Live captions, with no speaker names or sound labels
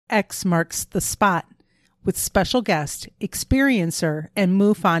X marks the spot with special guest, experiencer, and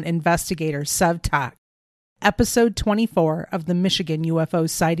MUFON investigator Sev Tak. Episode 24 of the Michigan UFO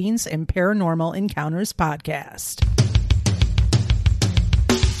Sightings and Paranormal Encounters podcast.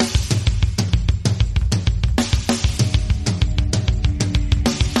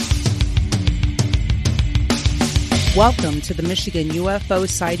 Welcome to the Michigan UFO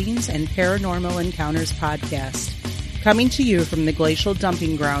Sightings and Paranormal Encounters podcast. Coming to you from the glacial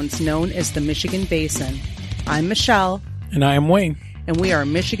dumping grounds known as the Michigan Basin. I'm Michelle. And I am Wayne. And we are a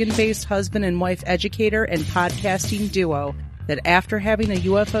Michigan-based husband and wife educator and podcasting duo that after having a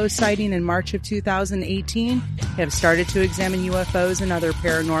UFO sighting in March of 2018 have started to examine UFOs and other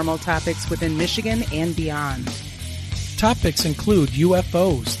paranormal topics within Michigan and beyond. Topics include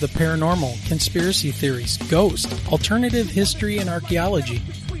UFOs, the paranormal, conspiracy theories, ghosts, alternative history and archaeology,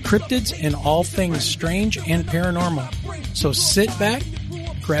 cryptids, and all things strange and paranormal. So sit back,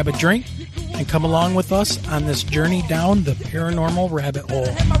 grab a drink, and come along with us on this journey down the paranormal rabbit hole.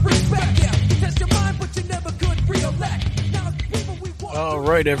 All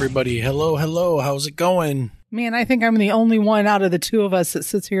right, everybody. Hello. How's it going? Man, I think I'm the only one out of the two of us that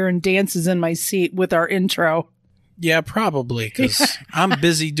sits here and dances in my seat with our intro. Yeah, probably, because I'm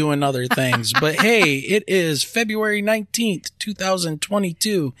busy doing other things. But hey, it is February 19th,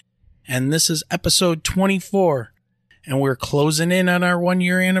 2022, and this is episode 24. And we're closing in on our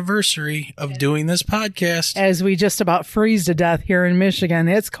 1-year anniversary of doing this podcast. As we just about freeze to death here in Michigan.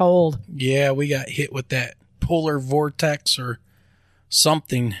 It's cold. Yeah, we got hit with that polar vortex or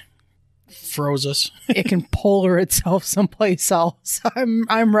something. Froze us. It can polar itself someplace else.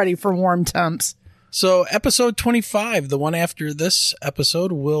 I'm ready for warm temps. So episode 25, the one after this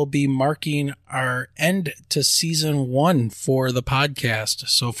episode, will be marking our end to season 1 for the podcast.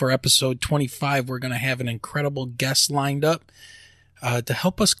 So for episode 25, we're going to have an incredible guest lined up to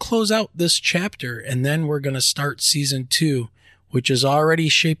help us close out this chapter. And then we're going to start season 2, which is already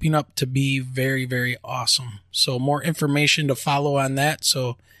shaping up to be very, very awesome. So more information to follow on that.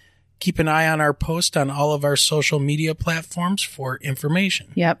 So keep an eye on our post on all of our social media platforms for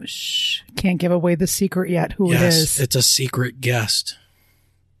information. Yep. Shh. Can't give away the secret yet who it is. Yes, it's a secret guest.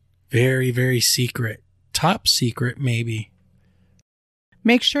 Very, very secret. Top secret, maybe.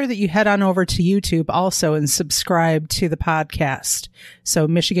 Make sure that you head on over to YouTube also and subscribe to the podcast. So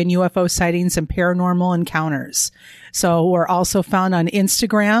Michigan UFO Sightings and Paranormal Encounters. So we're also found on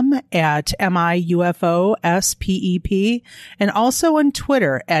Instagram at MIUFOSPEP and also on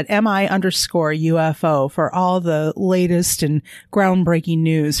Twitter at MI_UFO for all the latest and groundbreaking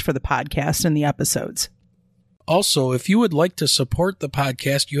news for the podcast and the episodes. Also, if you would like to support the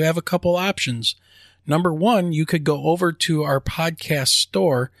podcast, you have a couple options. Number one, you could go over to our podcast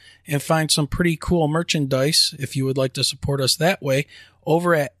store and find some pretty cool merchandise if you would like to support us that way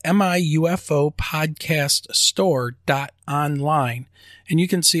over at miufopodcaststore.online. And you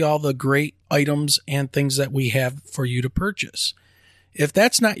can see all the great items and things that we have for you to purchase. If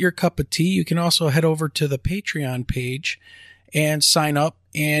that's not your cup of tea, you can also head over to the Patreon page and sign up.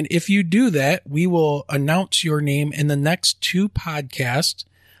 And if you do that, we will announce your name in the next 2 podcasts,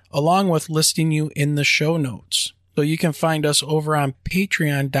 along with listing you in the show notes. So you can find us over on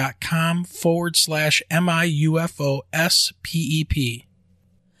patreon.com/MIUFOSPEP.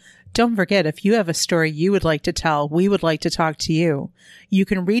 Don't forget, if you have a story you would like to tell, we would like to talk to you. You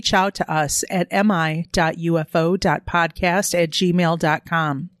can reach out to us at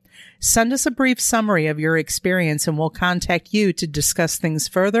mi.ufo.podcast@gmail.com. Send us a brief summary of your experience and we'll contact you to discuss things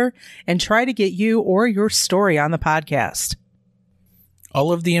further and try to get you or your story on the podcast.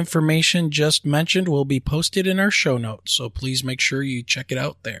 All of the information just mentioned will be posted in our show notes, so please make sure you check it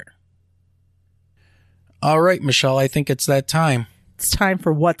out there. All right, Michelle, I think it's that time. It's time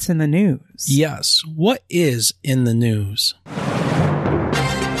for What's in the News. Yes, what is in the news?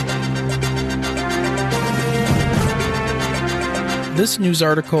 This news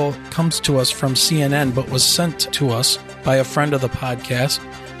article comes to us from CNN, but was sent to us by a friend of the podcast,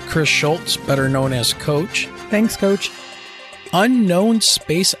 Chris Schultz, better known as Coach. Thanks, Coach. Unknown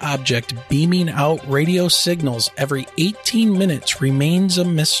space object beaming out radio signals every 18 minutes remains a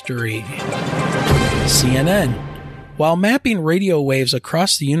mystery. CNN. While mapping radio waves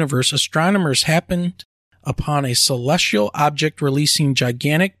across the universe, astronomers happened upon a celestial object releasing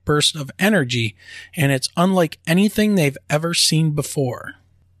gigantic bursts of energy, and it's unlike anything they've ever seen before.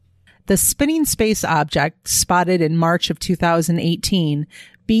 The spinning space object, spotted in March of 2018,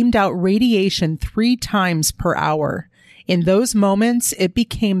 beamed out radiation 3 times per hour. In those moments, it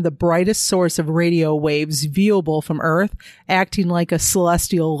became the brightest source of radio waves viewable from Earth, acting like a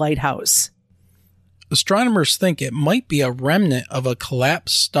celestial lighthouse. Astronomers think it might be a remnant of a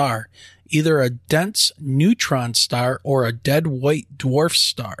collapsed star, either a dense neutron star or a dead white dwarf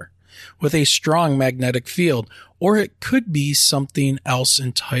star with a strong magnetic field, or it could be something else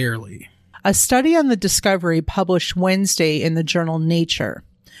entirely. A study on the discovery published Wednesday in the journal Nature.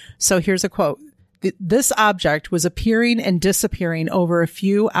 So here's a quote. This object was appearing and disappearing over a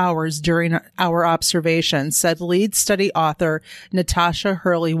few hours during our observation, said lead study author Natasha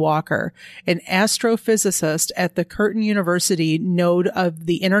Hurley-Walker, an astrophysicist at the Curtin University node of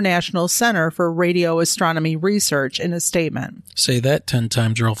the International Center for Radio Astronomy Research, in a statement. Say that 10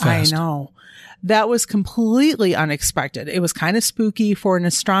 times real fast. I know. That was completely unexpected. It was kind of spooky for an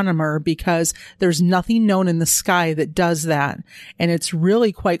astronomer because there's nothing known in the sky that does that. And it's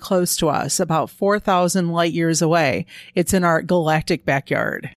really quite close to us, about 4,000 light years away. It's in our galactic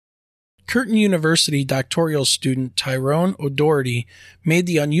backyard. Curtin University doctoral student Tyrone O'Doherty made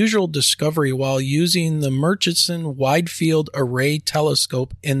the unusual discovery while using the Murchison Wide Field Array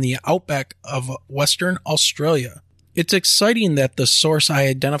Telescope in the outback of Western Australia. It's exciting that the source I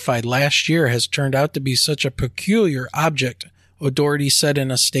identified last year has turned out to be such a peculiar object, O'Doherty said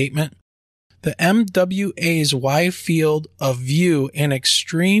in a statement. The MWA's wide field of view and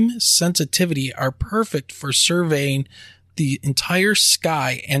extreme sensitivity are perfect for surveying the entire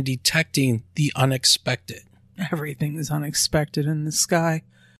sky and detecting the unexpected. Everything is unexpected in the sky.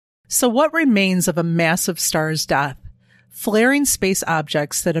 So what remains of a massive star's death? Flaring space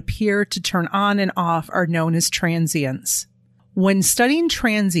objects that appear to turn on and off are known as transients. When studying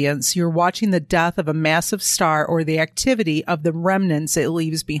transients, you're watching the death of a massive star or the activity of the remnants it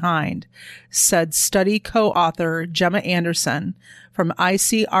leaves behind, said study co-author Gemma Anderson from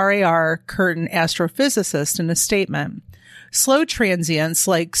ICRAR Curtin astrophysicist in a statement. Slow transients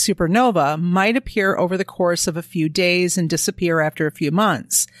like supernova might appear over the course of a few days and disappear after a few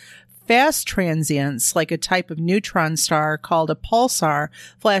months. Fast transients, like a type of neutron star called a pulsar,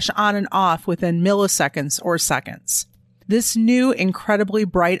 flash on and off within milliseconds or seconds. This new, incredibly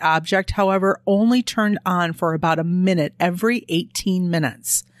bright object, however, only turned on for about a minute every 18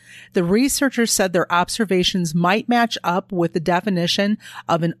 minutes. The researchers said their observations might match up with the definition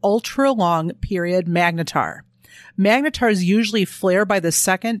of an ultra-long period magnetar. Magnetars usually flare by the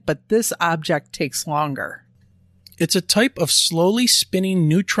second, but this object takes longer. It's a type of slowly spinning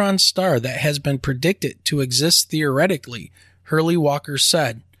neutron star that has been predicted to exist theoretically, Hurley-Walker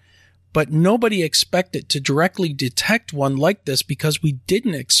said. But nobody expected to directly detect one like this because we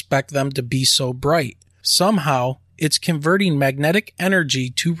didn't expect them to be so bright. Somehow, it's converting magnetic energy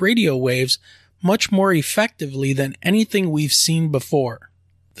to radio waves much more effectively than anything we've seen before.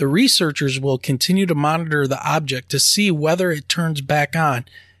 The researchers will continue to monitor the object to see whether it turns back on,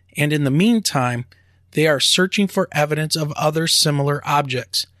 and in the meantime, they are searching for evidence of other similar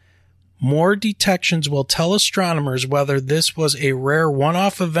objects. More detections will tell astronomers whether this was a rare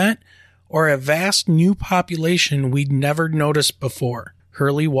one-off event or a vast new population we'd never noticed before,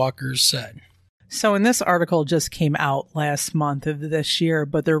 Hurley-Walker said. So in this article just came out last month of this year,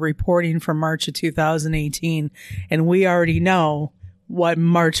 but they're reporting from March of 2018, and we already know what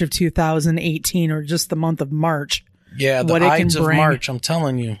March of 2018, or just the month of March, yeah, the Ides of March, I'm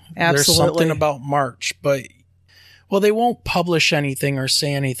telling you. Absolutely. There's something about March, but, well, they won't publish anything or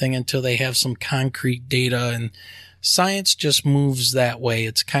say anything until they have some concrete data, and science just moves that way.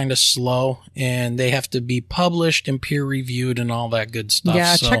 It's kind of slow, and they have to be published and peer-reviewed and all that good stuff.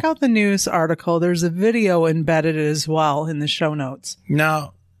 Yeah, check out the news article. There's a video embedded as well in the show notes.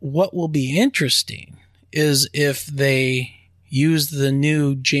 Now, what will be interesting is if they use the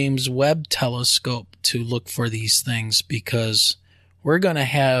new James Webb telescope to look for these things, because we're going to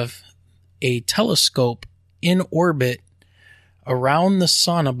have a telescope in orbit around the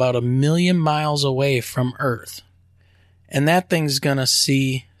sun about 1 million miles away from Earth. And that thing's going to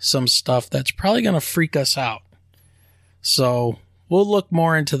see some stuff that's probably going to freak us out. So we'll look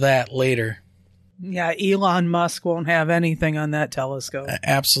more into that later. Yeah, Elon Musk won't have anything on that telescope.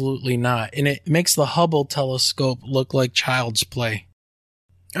 Absolutely not. And it makes the Hubble telescope look like child's play.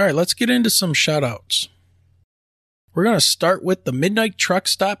 All right, let's get into some shout-outs. We're going to start with the Midnight Truck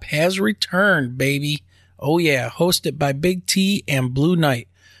Stop has returned, baby. Oh yeah, hosted by Big T and Blue Knight.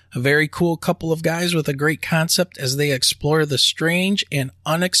 A very cool couple of guys with a great concept as they explore the strange and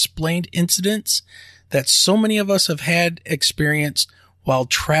unexplained incidents that so many of us have had experienced while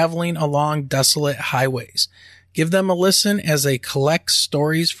traveling along desolate highways. Give them a listen as they collect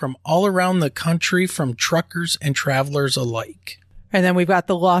stories from all around the country from truckers and travelers alike. And then we've got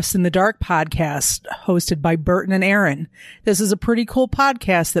the Lost in the Dark podcast hosted by Burton and Aaron. This is a pretty cool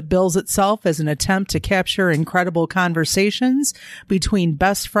podcast that bills itself as an attempt to capture incredible conversations between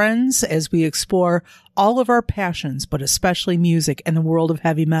best friends as we explore all of our passions, but especially music and the world of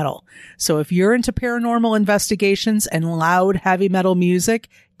heavy metal. So if you're into paranormal investigations and loud heavy metal music,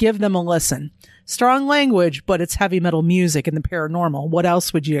 give them a listen. Strong language, but it's heavy metal music and the paranormal. What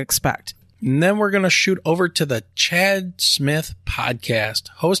else would you expect? And then we're going to shoot over to the Chad Smith podcast,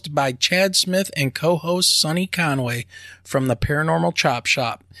 hosted by Chad Smith and co-host Sonny Conway from the Paranormal Chop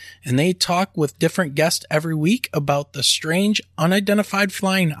Shop. And they talk with different guests every week about the strange, unidentified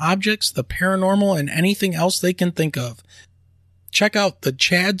flying objects, the paranormal, and anything else they can think of. Check out the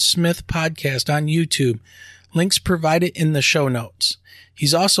Chad Smith podcast on YouTube. Links provided in the show notes.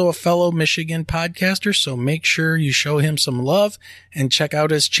 He's also a fellow Michigan podcaster, so make sure you show him some love and check out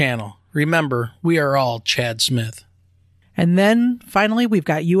his channel. Remember, we are all Chad Smith. And then finally, we've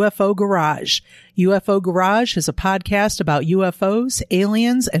got UFO Garage. UFO Garage is a podcast about UFOs,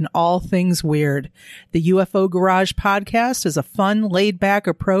 aliens, and all things weird. The UFO Garage podcast is a fun, laid-back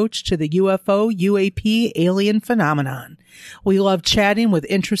approach to the UFO, UAP, alien phenomenon. We love chatting with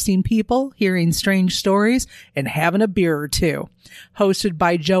interesting people, hearing strange stories, and having a beer or two. Hosted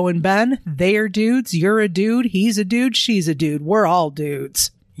by Joe and Ben, they are dudes, you're a dude, he's a dude, she's a dude, we're all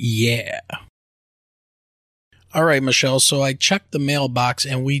dudes. Yeah. All right, Michelle. So I checked the mailbox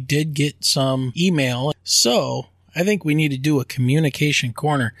and we did get some email. So I think we need to do a communication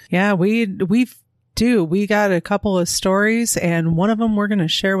corner. Yeah, we do. We got a couple of stories and one of them we're going to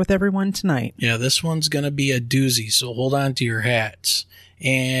share with everyone tonight. Yeah, this one's going to be a doozy. So hold on to your hats.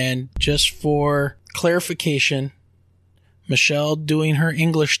 And just for clarification, Michelle doing her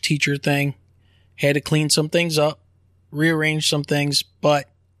English teacher thing had to clean some things up, rearrange some things, but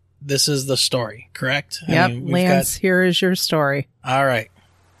this is the story, correct? Yep, Lance, here is your story. All right,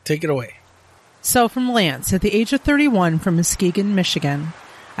 take it away. So from Lance, at the age of 31 from Muskegon, Michigan,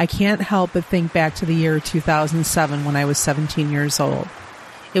 I can't help but think back to the year 2007 when I was 17 years old.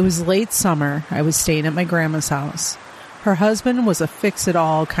 It was late summer. I was staying at my grandma's house. Her husband was a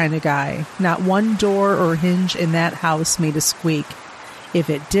fix-it-all kind of guy. Not one door or hinge in that house made a squeak. If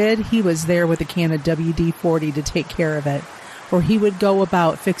it did, he was there with a can of WD-40 to take care of it, or he would go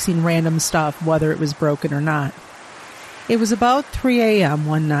about fixing random stuff, whether it was broken or not. It was about 3 a.m.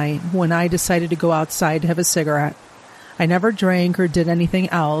 one night when I decided to go outside to have a cigarette. I never drank or did anything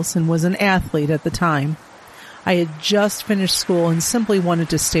else and was an athlete at the time. I had just finished school and simply wanted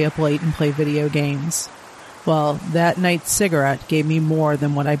to stay up late and play video games. Well, that night's cigarette gave me more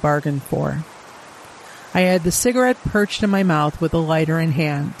than what I bargained for. I had the cigarette perched in my mouth with a lighter in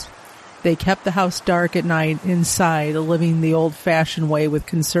hand. They kept the house dark at night inside, living the old-fashioned way with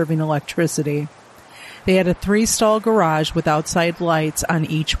conserving electricity. They had a 3-stall garage with outside lights on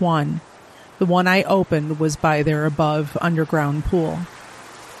each one. The one I opened was by their above underground pool.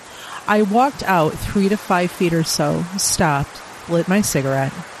 I walked out 3 to 5 feet or so, stopped, lit my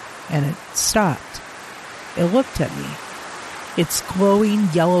cigarette, and it stopped. It looked at me. Its glowing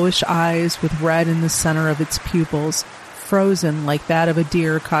yellowish eyes with red in the center of its pupils, frozen like that of a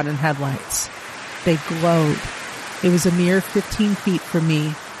deer caught in headlights. They glowed. It was a mere 15 feet from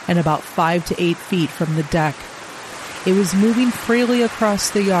me and about 5 to 8 feet from the deck. It was moving freely across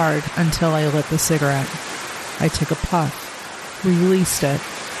the yard until I lit the cigarette. I took a puff, released it,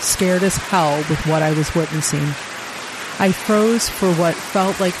 scared as hell with what I was witnessing. I froze for what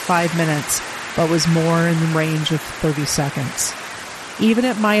felt like 5 minutes, but was more in the range of 30 seconds. Even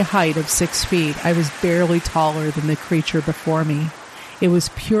at my height of 6 feet, I was barely taller than the creature before me. It was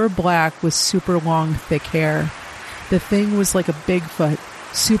pure black with super long, thick hair. The thing was like a Bigfoot,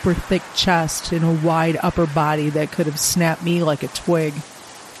 super thick chest and a wide upper body that could have snapped me like a twig.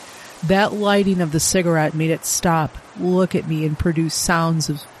 That lighting of the cigarette made it stop, look at me, and produce sounds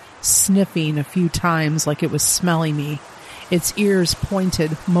of sniffing a few times like it was smelling me. Its ears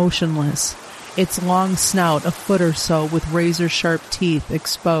pointed, motionless. Its long snout a foot or so with razor-sharp teeth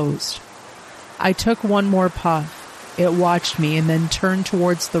exposed. I took one more puff. It watched me and then turned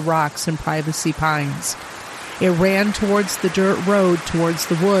towards the rocks and privacy pines. It ran towards the dirt road towards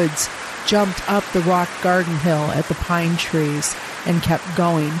the woods, jumped up the rock garden hill at the pine trees, and kept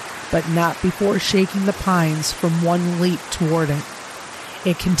going, but not before shaking the pines from one leap toward it.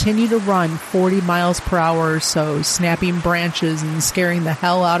 It continued to run 40 miles per hour or so, snapping branches and scaring the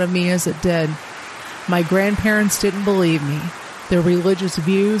hell out of me as it did. My grandparents didn't believe me. Their religious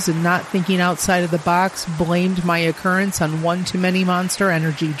views and not thinking outside of the box blamed my occurrence on one too many Monster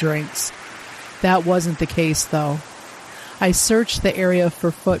Energy drinks. That wasn't the case, though. I searched the area for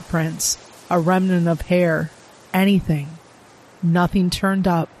footprints, a remnant of hair, anything. Nothing turned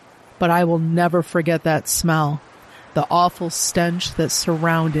up, but I will never forget that smell, the awful stench that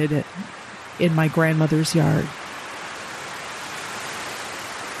surrounded it in my grandmother's yard.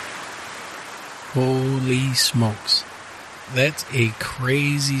 Holy smokes. That's a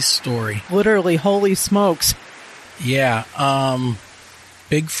crazy story. Literally, holy smokes. Yeah.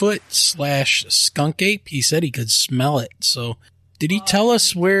 Bigfoot / skunk ape, he said he could smell it. So did he tell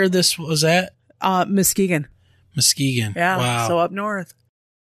us where this was at? Muskegon. Muskegon. Yeah. Wow. So up north.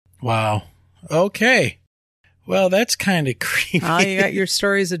 Wow. Okay. Well, that's kind of creepy. Oh, you got your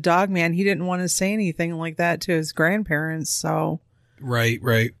stories of Dogman. He didn't want to say anything like that to his grandparents, so. Right.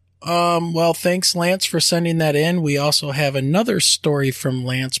 Well, thanks, Lance, for sending that in. We also have another story from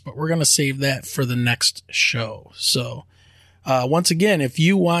Lance, but we're going to save that for the next show. So, once again, if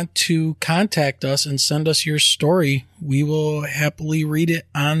you want to contact us and send us your story, we will happily read it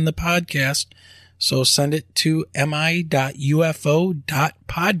on the podcast. So send it to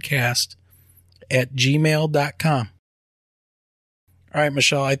mi.ufo.podcast@gmail.com. All right,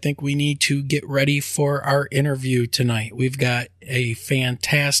 Michelle, I think we need to get ready for our interview tonight. We've got a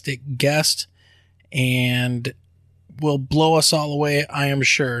fantastic guest and will blow us all away, I am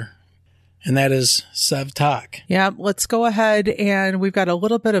sure. And that is Sev Tak. Yeah, let's go ahead, and we've got a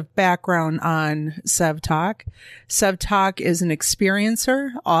little bit of background on Sev Tak. Sev Tak is an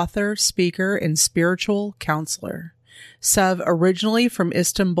experiencer, author, speaker, and spiritual counselor. Sev, originally from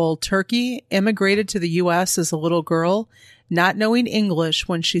Istanbul, Turkey, immigrated to the U.S. as a little girl, not knowing English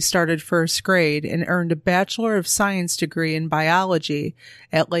when she started first grade, and earned a Bachelor of Science degree in biology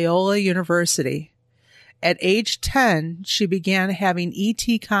at Loyola University. At age 10, she began having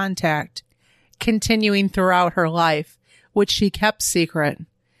ET contact, continuing throughout her life, which she kept secret.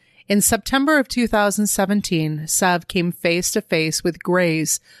 In September of 2017, Sev came face to face with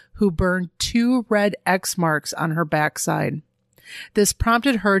Grace, who burned 2 red X marks on her backside. This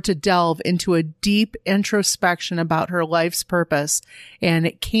prompted her to delve into a deep introspection about her life's purpose, and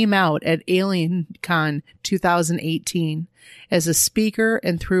it came out at AlienCon 2018 as a speaker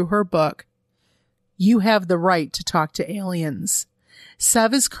and through her book, You Have the Right to Talk to Aliens.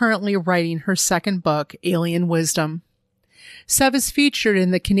 Sev is currently writing her second book, Alien Wisdom. Sev is featured in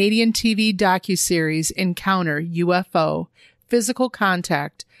the Canadian TV docuseries Encounter UFO, Physical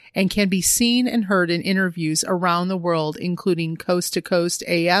Contact, and can be seen and heard in interviews around the world, including Coast to Coast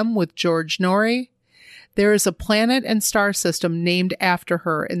AM with George Norrie. There is a planet and star system named after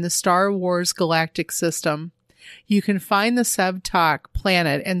her in the Star Wars galactic system. You can find the Sev Tak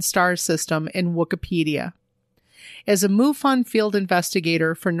planet and star system in Wikipedia. As a MUFON field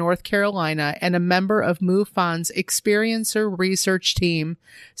investigator for North Carolina and a member of MUFON's Experiencer Research Team,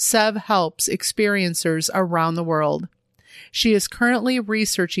 Sev helps experiencers around the world. She is currently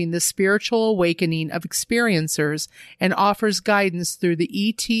researching the spiritual awakening of experiencers and offers guidance through the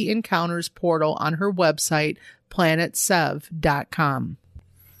ET Encounters portal on her website, planetsev.com.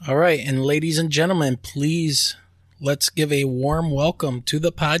 All right, and ladies and gentlemen, please let's give a warm welcome to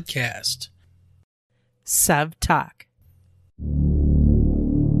the podcast, Sev Tak.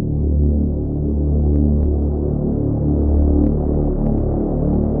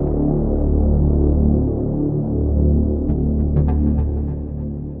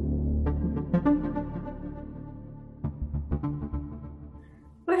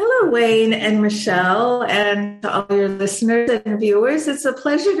 Well, hello, Wayne and Michelle, and to all your listeners and viewers. It's a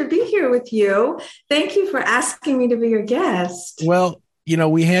pleasure to be here with you. Thank you for asking me to be your guest. Well, you know,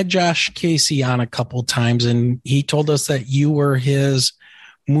 we had Josh Casey on a couple times, and he told us that you were his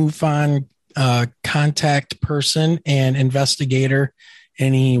MUFON contact person and investigator.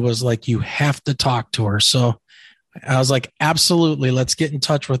 And he was like, you have to talk to her. So I was like, absolutely. Let's get in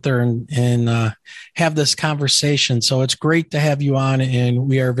touch with her and have this conversation. So it's great to have you on. And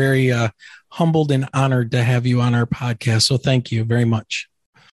we are very humbled and honored to have you on our podcast. So thank you very much.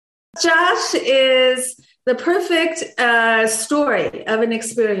 Josh is the perfect story of an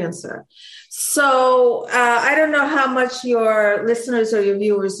experiencer. So I don't know how much your listeners or your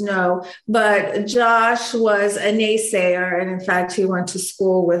viewers know, but Josh was a naysayer. And in fact, he went to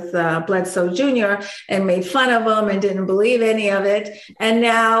school with Bledsoe Jr. and made fun of him and didn't believe any of it. And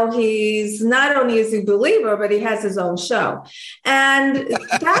now he's not only is he a believer, but he has his own show. And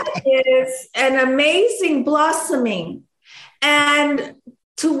that is an amazing blossoming. And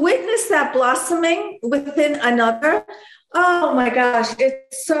to witness that blossoming within another, oh my gosh,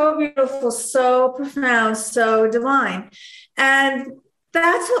 it's so beautiful, so profound, so divine. And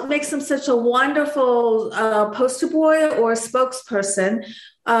that's what makes him such a wonderful poster boy or spokesperson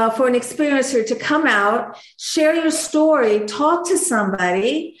for an experiencer to come out, share your story, talk to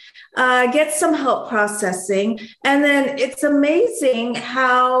somebody, get some help processing. And then it's amazing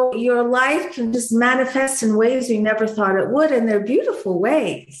how your life can just manifest in ways you never thought it would. And they're beautiful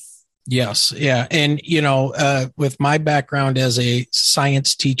ways. Yes. Yeah. And, with my background as a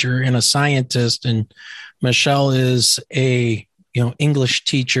science teacher and a scientist, and Michelle is a, English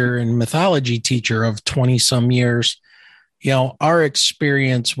teacher and mythology teacher of 20 some years, our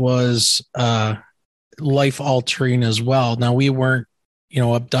experience was life altering as well. Now, we weren't,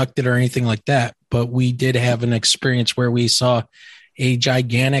 abducted or anything like that, but we did have an experience where we saw a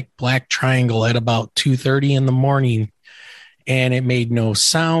gigantic black triangle at about 2:30 in the morning, and it made no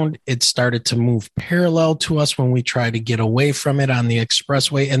sound. It started to move parallel to us when we tried to get away from it on the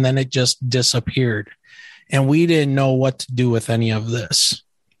expressway, and then it just disappeared. And we didn't know what to do with any of this.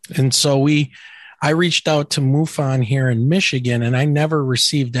 And so I reached out to MUFON here in Michigan, and I never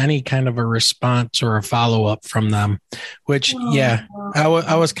received any kind of a response or a follow-up from them, which,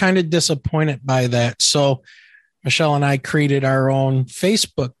 I was kind of disappointed by that. So Michelle and I created our own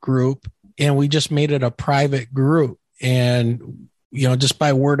Facebook group, and we just made it a private group. And, just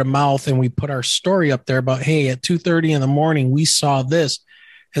by word of mouth, and we put our story up there about, hey, at 2:30 in the morning, we saw this.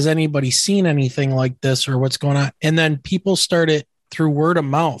 Has anybody seen anything like this, or what's going on? And then people started through word of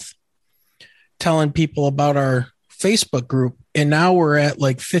mouth telling people about our Facebook group. And now we're at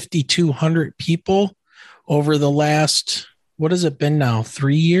like 5,200 people over the last, what has it been now?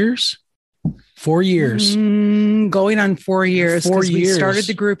 3 years? 4 years? Going on 4 years. 4 years. We started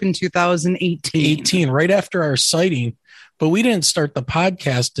the group in 2018. Right after our sighting. But we didn't start the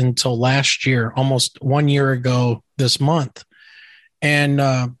podcast until last year, almost 1 year ago this month. And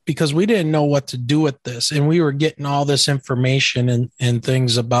because we didn't know what to do with this, and we were getting all this information and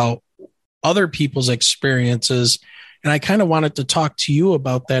things about other people's experiences. And I kind of wanted to talk to you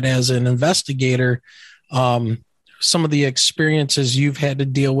about that as an investigator. Some of the experiences you've had to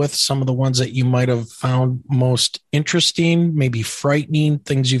deal with, some of the ones that you might have found most interesting, maybe frightening,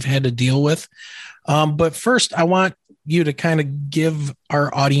 things you've had to deal with. But first, I want you to kind of give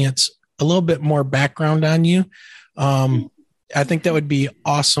our audience a little bit more background on you. I think that would be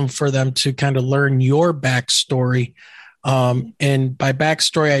awesome for them to kind of learn your backstory. And by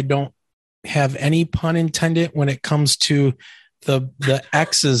backstory, I don't have any pun intended when it comes to the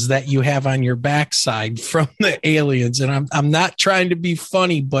X's that you have on your backside from the aliens. And I'm not trying to be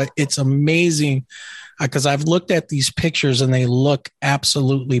funny, but it's amazing because I've looked at these pictures and they look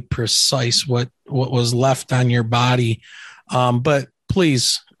absolutely precise what was left on your body. But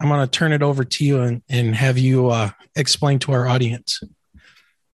please, I'm going to turn it over to you and have you explain to our audience.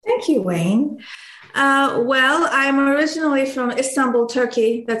 Thank you, Wayne. Well, I'm originally from Istanbul,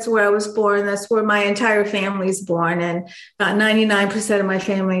 Turkey. That's where I was born. That's where my entire family is born. And about 99% of my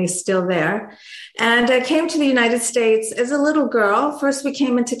family is still there. And I came to the United States as a little girl. First, we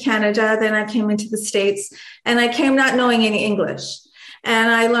came into Canada. Then I came into the States. And I came not knowing any English.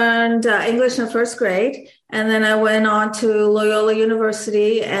 And I learned English in first grade. And then I went on to Loyola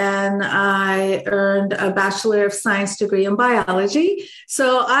University and I earned a Bachelor of Science degree in biology.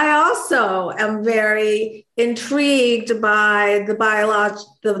 So I also am very intrigued by the biologies,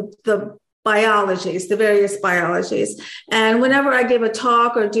 the various biologies. And whenever I give a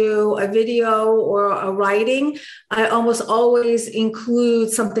talk or do a video or a writing, I almost always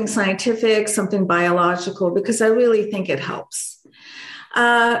include something scientific, something biological, because I really think it helps.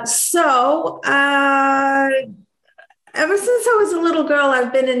 Ever since I was a little girl,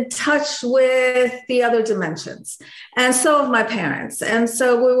 I've been in touch with the other dimensions, and so have my parents. And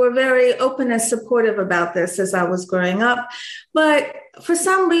so we were very open and supportive about this as I was growing up. But for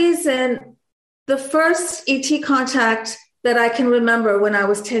some reason, the first ET contact that I can remember when I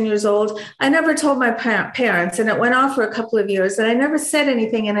was 10 years old, I never told my parents, and it went on for a couple of years, and I never said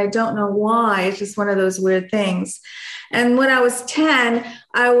anything, and I don't know why. It's just one of those weird things. And when I was 10,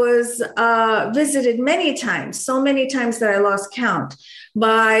 I was visited many times, so many times that I lost count,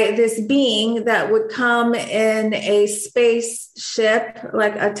 by this being that would come in a spaceship,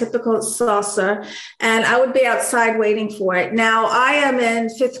 like a typical saucer, and I would be outside waiting for it. Now, I am in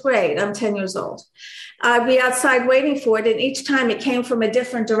 5th grade. I'm 10 years old. I'd be outside waiting for it, and each time it came from a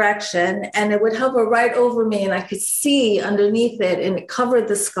different direction, and it would hover right over me, and I could see underneath it, and it covered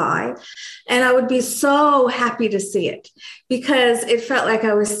the sky. And I would be so happy to see it because it felt like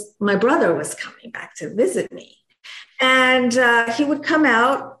my brother was coming back to visit me. And he would come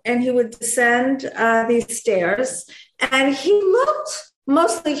out, and he would descend these stairs, and he looked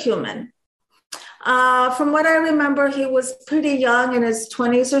mostly human. From what I remember, he was pretty young, in his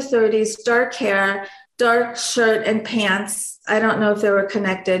 20s or 30s, dark hair, dark shirt and pants. I don't know if they were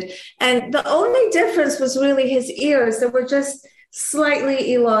connected. And the only difference was really his ears that were just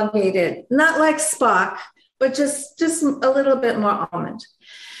slightly elongated, not like Spock, but just a little bit more almond.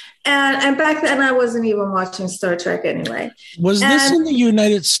 And back then, I wasn't even watching Star Trek anyway. Was this in the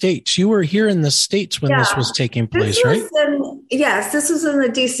United States? You were here in the States when this was taking place, right? Yes, this was in the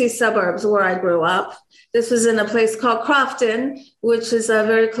DC suburbs where I grew up. This was in a place called Crofton, which is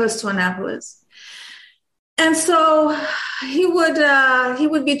very close to Annapolis. And so he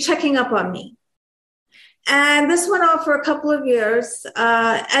would be checking up on me. And this went on for a couple of years.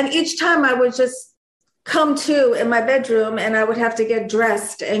 And each time I would just come to in my bedroom, and I would have to get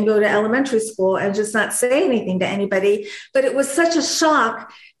dressed and go to elementary school and just not say anything to anybody. But it was such a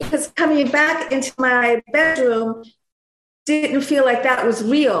shock because coming back into my bedroom didn't feel like that was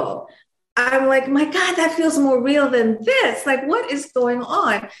real. I'm like, my God, that feels more real than this. Like, what is going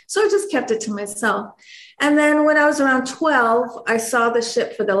on? So I just kept it to myself. And then when I was around 12, I saw the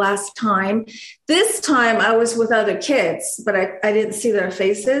ship for the last time. This time I was with other kids, but I didn't see their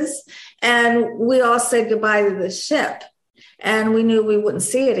faces. And we all said goodbye to the ship. And we knew we wouldn't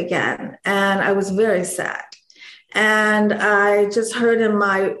see it again. And I was very sad. And I just heard in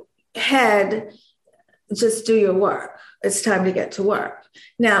my head, just do your work. It's time to get to work.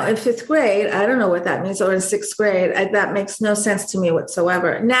 Now, in 5th grade, I don't know what that means, or in 6th grade, that makes no sense to me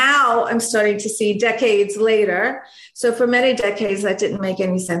whatsoever. Now I'm starting to see decades later. So for many decades, that didn't make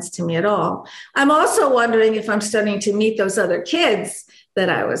any sense to me at all. I'm also wondering if I'm starting to meet those other kids that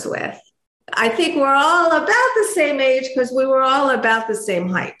I was with. I think we're all about the same age because we were all about the same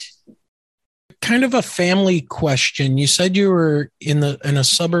height. Kind of a family question. You said you were in a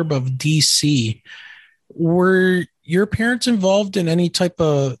suburb of DC. Were your parents involved in any type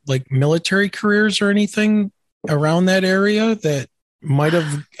of like military careers or anything around that area that might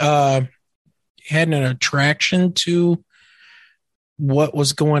have had an attraction to what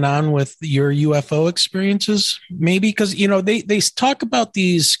was going on with your UFO experiences? Maybe because, they talk about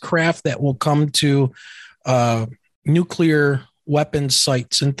these craft that will come to nuclear weapons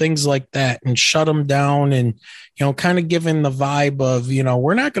sites and things like that and shut them down and, kind of giving the vibe of,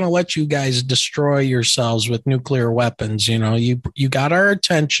 we're not going to let you guys destroy yourselves with nuclear weapons. You got our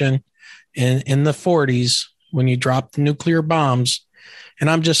attention in the 40s when you dropped the nuclear bombs. And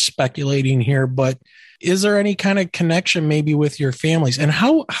I'm just speculating here, but is there any kind of connection maybe with your families? And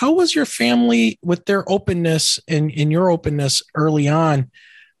how was your family with their openness and your openness early on?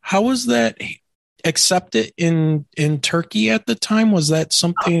 How was that accepted in Turkey at the time? Was that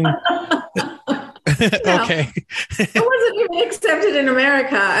something? Okay. It wasn't even accepted in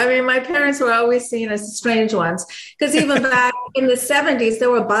America. I mean, my parents were always seen as strange ones because even back in the 70s, they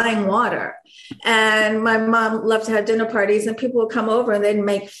were buying water. And my mom loved to have dinner parties and people would come over and they'd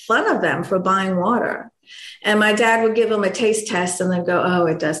make fun of them for buying water. And my dad would give them a taste test and then go, oh,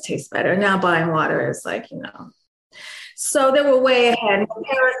 it does taste better. Now buying water is like, So they were way ahead. My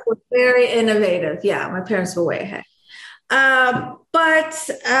parents were very innovative. Yeah, my parents were way ahead.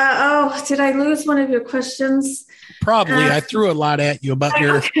 Did I lose one of your questions? Probably. I threw a lot at you about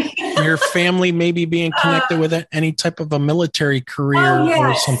your family maybe being connected with any type of a military career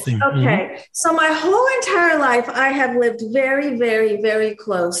or something. Okay. Mm-hmm. So my whole entire life, I have lived very, very, very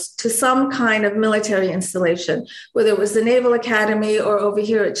close to some kind of military installation, whether it was the Naval Academy or over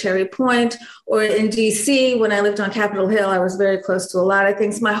here at Cherry Point or in DC. When I lived on Capitol Hill, I was very close to a lot of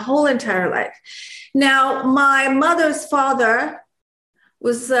things my whole entire life. Now, my mother's father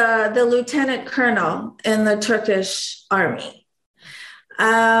was the lieutenant colonel in the Turkish army.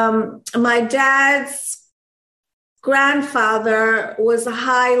 My dad's grandfather was a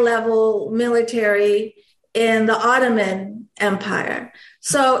high-level military in the Ottoman Empire.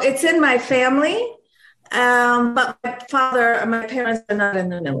 So it's in my family, but my parents are not in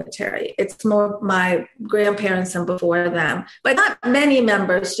the military. It's more my grandparents and before them, but not many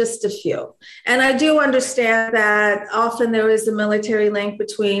members, just a few. And I do understand that often there is a military link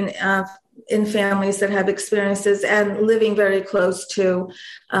between in families that have experiences and living very close to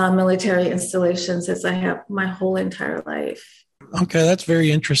military installations as I have my whole entire life. Okay, that's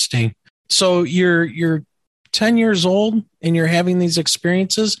very interesting. So you're 10 years old and you're having these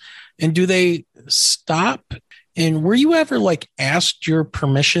experiences, and do they stop? And were you ever asked your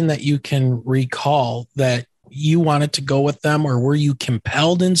permission that you can recall that you wanted to go with them, or were you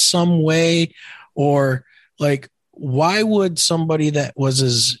compelled in some way? Or why would somebody that was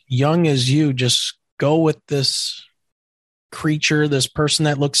as young as you just go with this creature, this person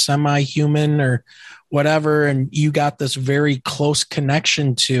that looks semi-human or whatever, and you got this very close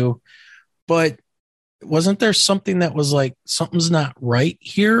connection to, but wasn't there something that was like, something's not right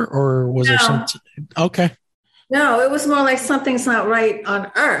here? Or was there something? Okay. No, it was more like something's not right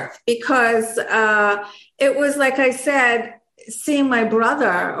on earth, because it was, like I said, seeing my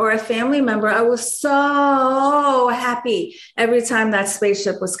brother or a family member, I was so happy every time that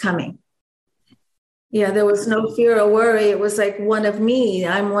spaceship was coming. Yeah, there was no fear or worry. It was like one of me.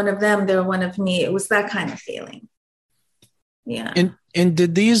 I'm one of them. They're one of me. It was that kind of feeling. Yeah. And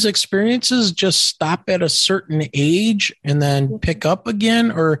did these experiences just stop at a certain age and then pick up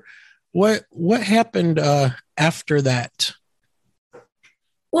again, or what happened after that?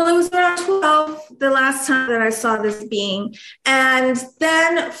 Well, it was around 12 the last time that I saw this being, and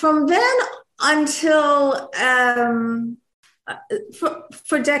then from then until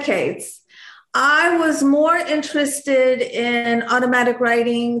for decades, I was more interested in automatic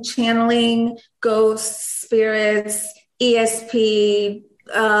writing, channeling, ghosts, spirits, ESP,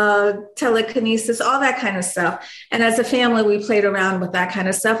 telekinesis, all that kind of stuff. And as a family, we played around with that kind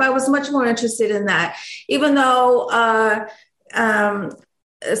of stuff. I was much more interested in that, even though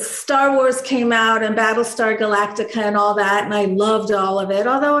Star Wars came out and Battlestar Galactica and all that, and I loved all of it,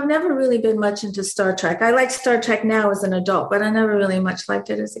 although I've never really been much into Star Trek. I like Star Trek now as an adult, but I never really much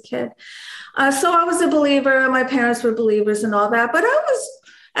liked it as a kid. So I was a believer. My parents were believers and all that. But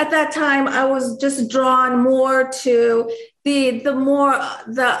at that time, I was just drawn more to the normal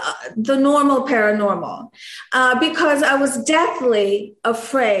paranormal, because I was deathly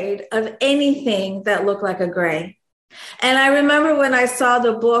afraid of anything that looked like a gray. And I remember when I saw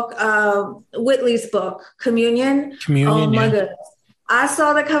the book, Whitley's book, Communion. Oh my goodness. I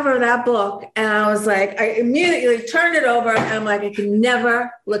saw the cover of that book and I was like, I immediately turned it over and I'm like, I can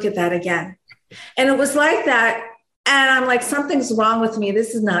never look at that again. And it was like that. And I'm like, something's wrong with me.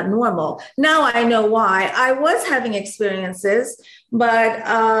 This is not normal. Now I know why. I was having experiences, but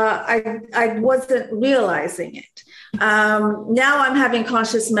I wasn't realizing it. Now I'm having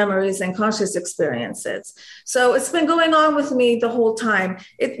conscious memories and conscious experiences. So it's been going on with me the whole time.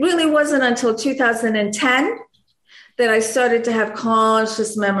 It really wasn't until 2010 that I started to have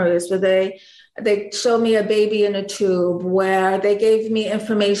conscious memories where they showed me a baby in a tube, where they gave me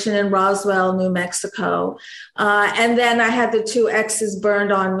information in Roswell, New Mexico. And then I had the 2 X's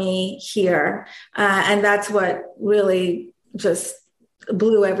burned on me here. And that's what really just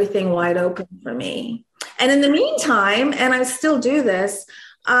blew everything wide open for me. And in the meantime, and I still do this,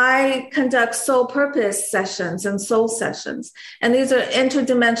 I conduct soul purpose sessions and soul sessions. And these are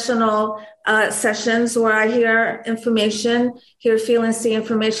interdimensional sessions where I hear information, feel and see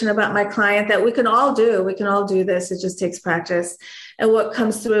information about my client that we can all do. We can all do this. It just takes practice. And what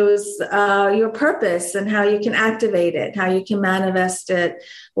comes through is your purpose and how you can activate it, how you can manifest it,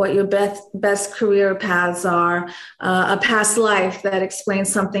 what your best career paths are, a past life that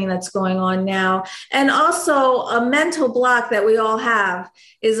explains something that's going on now. And also a mental block that we all have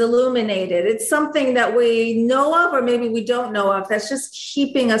is illuminated. It's something that we know of, or maybe we don't know of, that's just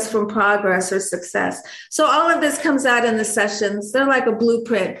keeping us from progress or success. So all of this comes out in the sessions. They're like a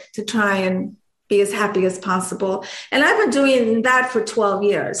blueprint to try and be as happy as possible. And I've been doing that for 12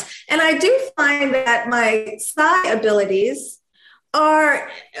 years. And I do find that my psi abilities are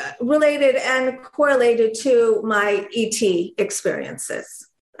related and correlated to my ET experiences.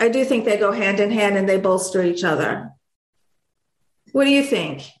 I do think they go hand in hand and they bolster each other. What do you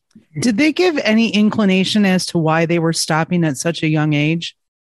think? Did they give any inclination as to why they were stopping at such a young age?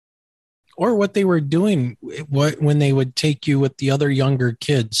 Or what they were doing when they would take you with the other younger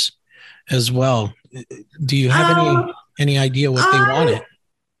kids as well? Do you have any idea what they wanted?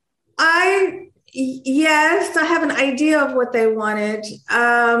 Yes, I have an idea of what they wanted.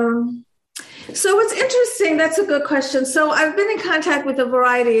 So it's interesting. That's a good question. So I've been in contact with a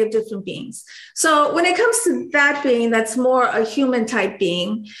variety of different beings. So when it comes to that being, that's more a human type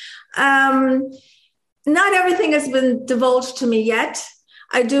being. Not everything has been divulged to me yet.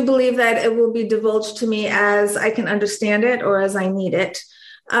 I do believe that it will be divulged to me as I can understand it or as I need it.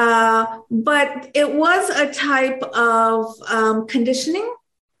 But it was a type of conditioning,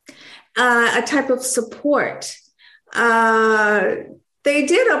 a type of support. They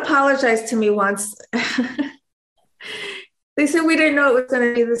did apologize to me once. They said, we didn't know it was going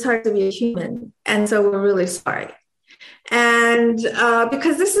to be this hard to be a human. And so we're really sorry. And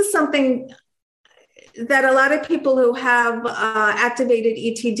because this is something that a lot of people who have activated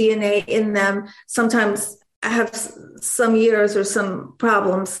ET DNA in them sometimes have some years or some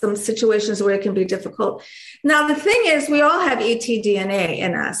problems, some situations where it can be difficult. Now, the thing is, we all have ET DNA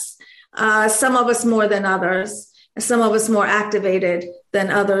in us, some of us more than others. Some of us more activated than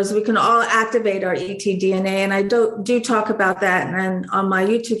others. We can all activate our ET DNA. And I do talk about that. And then on my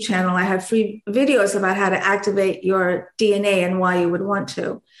YouTube channel, I have free videos about how to activate your DNA and why you would want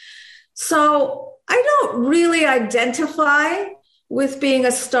to. So I don't really identify with being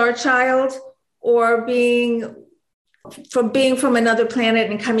a star child or being from another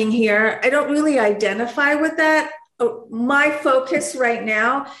planet and coming here. I don't really identify with that. My focus right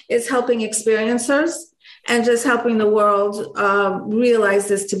now is helping experiencers and just helping the world realize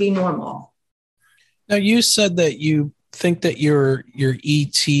this to be normal. Now, you said that you think that your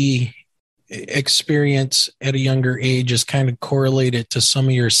ET experience at a younger age is kind of correlated to some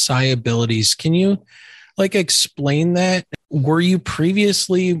of your psi abilities. Can you explain that? Were you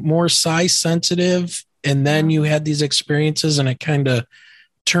previously more psi sensitive and then you had these experiences and it kind of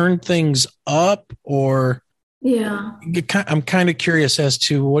turned things up? Or yeah, I'm kind of curious as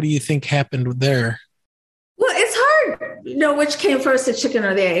to what do you think happened there? Well, it's hard to know which came first, the chicken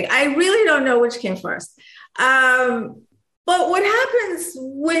or the egg. I really don't know which came first. But what happens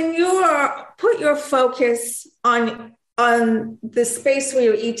when you put your focus on the space where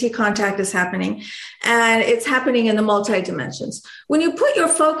your ET contact is happening, and it's happening in the multi-dimensions. When you put your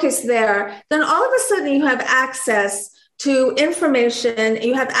focus there, then all of a sudden you have access to information,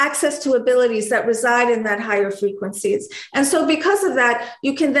 you have access to abilities that reside in that higher frequencies. And so because of that,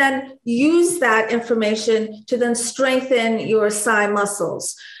 you can then use that information to then strengthen your psi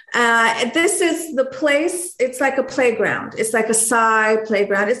muscles. This is the place, it's like a playground. It's like a psi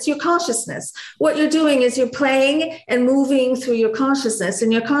playground. It's your consciousness. What you're doing is you're playing and moving through your consciousness.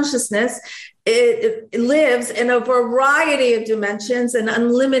 And your consciousness, it lives in a variety of dimensions, an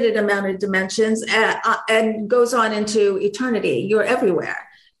unlimited amount of dimensions, and goes on into eternity. You're everywhere.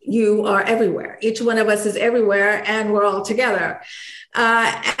 You are everywhere. Each one of us is everywhere, and we're all together.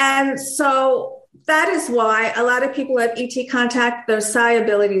 And so that is why a lot of people have ET contact, their psi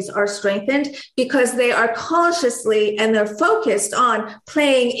abilities are strengthened because they are consciously and they're focused on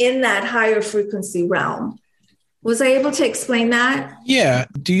playing in that higher frequency realm. Was I able to explain that? Yeah.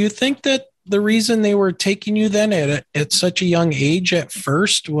 Do you think that the reason they were taking you then at such a young age at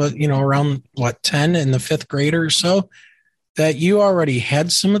first was, around 10 in the 5th grade or so, that you already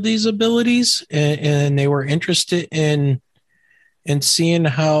had some of these abilities and they were interested in seeing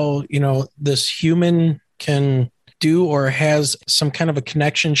how, this human can do or has some kind of a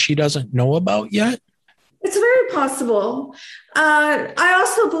connection she doesn't know about yet? It's very possible. I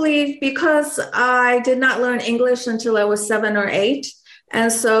also believe because I did not learn English until I was 7 or 8. And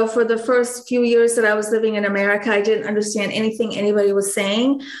so for the first few years that I was living in America, I didn't understand anything anybody was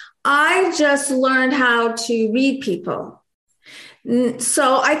saying. I just learned how to read people.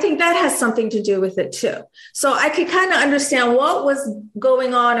 So I think that has something to do with it too. So I could kind of understand what was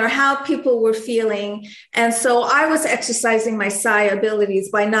going on or how people were feeling. And so I was exercising my psi abilities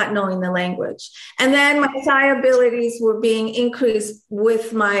by not knowing the language. And then my psi abilities were being increased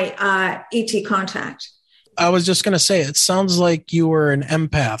with my ET contact. I was just going to say, it sounds like you were an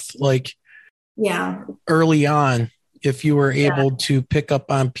empath, early on, if you were able to pick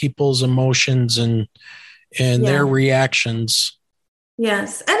up on people's emotions and their reactions.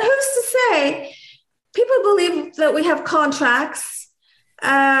 Yes. And who's to say, people believe that we have contracts.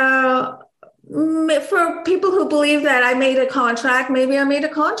 For people who believe that I made a contract, maybe I made a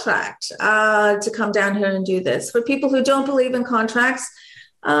contract to come down here and do this. For people who don't believe in contracts,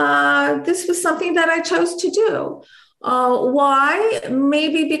 this was something that I chose to do. Why?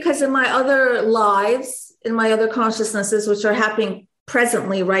 Maybe because in my other lives, in my other consciousnesses, which are happening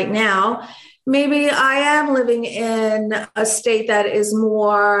presently right now, maybe I am living in a state that is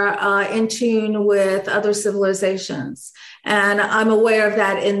more in tune with other civilizations. And I'm aware of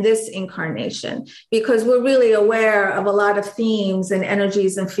that in this incarnation because we're really aware of a lot of themes and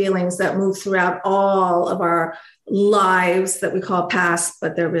energies and feelings that move throughout all of our lives that we call past,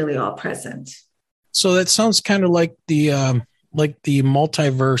 but they're really all present. So that sounds kind of like the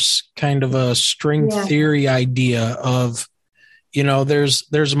multiverse kind of a string theory idea of,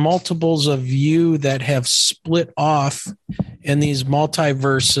 there's multiples of you that have split off in these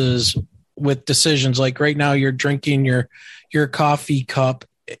multiverses with decisions. Like right now you're drinking your coffee cup,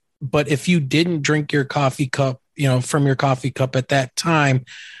 but if you didn't drink your coffee cup, from your coffee cup at that time,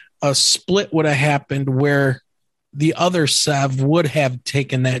 a split would have happened where the other Sev would have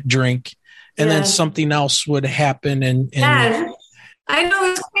taken that drink and then something else would happen. And I know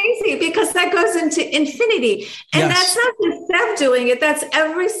it's crazy because that goes into infinity. And that's not just Sev doing it. That's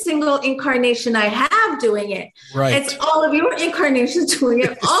every single incarnation I have doing it. Right. It's all of your incarnations doing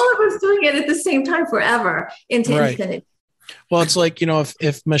it. All of us doing it at the same time forever into infinity. Well, it's like,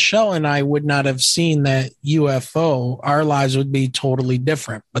 if Michelle and I would not have seen that UFO, our lives would be totally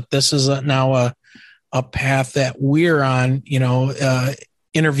different. But this is now a path that we're on,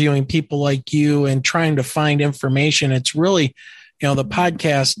 interviewing people like you and trying to find information. It's really, the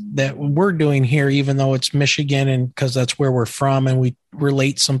podcast that we're doing here, even though it's Michigan and because that's where we're from and we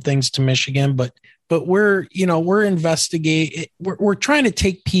relate some things to Michigan, but we're investigating, we're trying to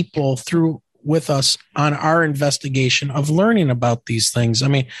take people through with us on our investigation of learning about these things. I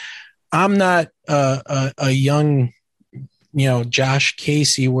mean, I'm not a young, Josh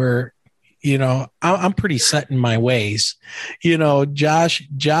Casey where, I'm pretty set in my ways. Josh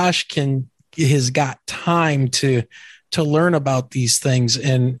has got time to learn about these things,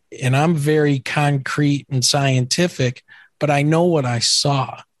 and I'm very concrete and scientific, but I know what I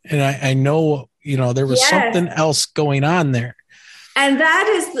saw, and I know, there was something else going on there. And that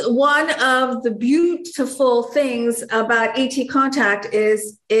is one of the beautiful things about ET contact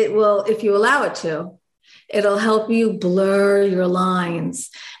is it will, if you allow it to, it'll help you blur your lines.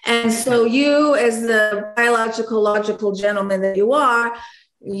 And so you, as the biological, logical gentleman that you are,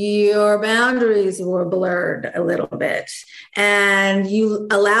 your boundaries were blurred a little bit and you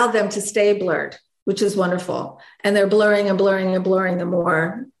allow them to stay blurred, which is wonderful. And they're blurring and blurring and blurring the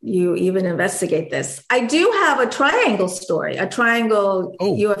more you even investigate this. I do have a triangle story, a triangle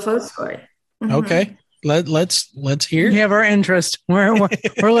UFO story. Mm-hmm. Okay. Let's hear. You have our interest. We're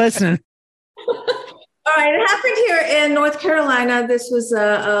listening. All right. It happened here in North Carolina. This was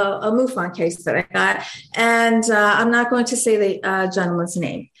a MUFON case that I got. And I'm not going to say the gentleman's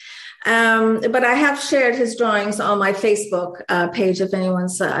name. But I have shared his drawings on my Facebook page if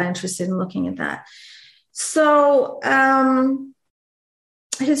anyone's interested in looking at that. So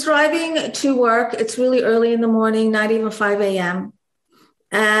he's driving to work. It's really early in the morning, not even 5 a.m.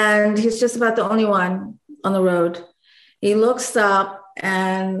 And he's just about the only one on the road. He looks up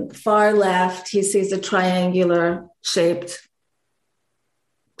and far left, he sees a triangular shaped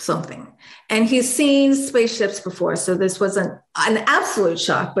something. And he's seen spaceships before. So this wasn't an absolute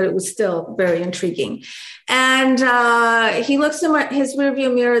shock, but it was still very intriguing. And he looks in his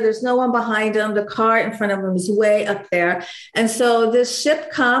rearview mirror. There's no one behind him. The car in front of him is way up there. And so this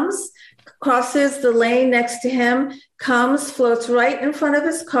ship comes, crosses the lane next to him, floats right in front of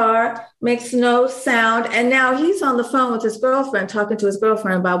his car, makes no sound. And now he's on the phone with his girlfriend, talking to his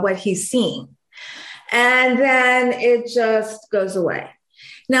girlfriend about what he's seen. And then it just goes away.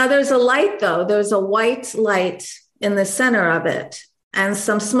 Now there's a light, though. There's a white light in the center of it and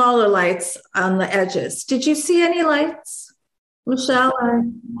some smaller lights on the edges. Did you see any lights, Michelle?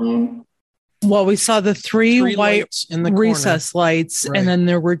 Well, we saw the three white lights in the recess lights, right. And then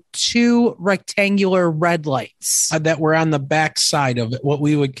there were two rectangular red lights that were on the back side of it, what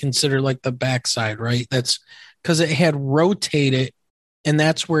we would consider like the backside, right? That's because it had rotated, and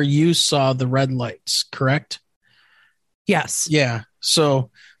that's where you saw the red lights, correct? Yes. Yeah. So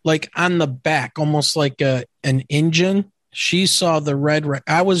like on the back, almost like an engine, she saw the red.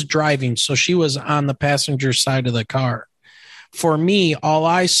 I was driving, so she was on the passenger side of the car. For me, all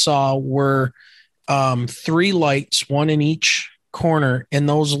I saw were three lights, one in each corner, and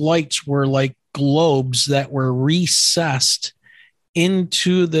those lights were like globes that were recessed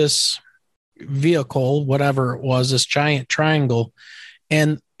into this vehicle, whatever it was, this giant triangle.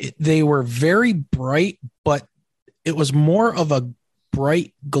 And they were very bright, but it was more of a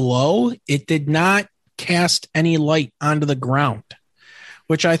bright glow. It did not cast any light onto the ground,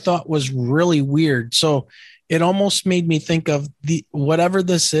 which I thought was really weird. So it almost made me think of whatever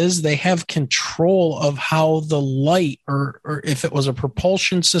this is, they have control of how the light, or if it was a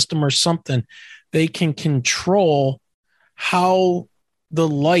propulsion system or something, they can control how the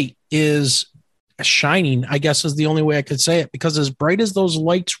light is shining, I guess is the only way I could say it, because as bright as those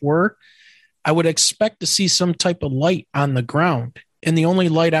lights were, I would expect to see some type of light on the ground. And the only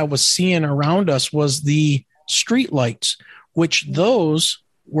light I was seeing around us was the street lights, which those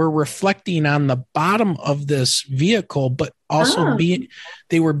were reflecting on the bottom of this vehicle, but also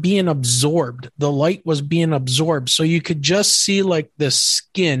they were being absorbed. The light was being absorbed. So you could just see like the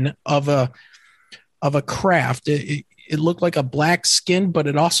skin of a craft. It looked like a black skin, but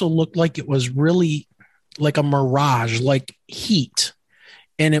it also looked like it was really like a mirage, like heat.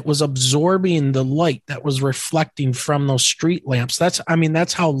 And it was absorbing the light that was reflecting from those street lamps. That's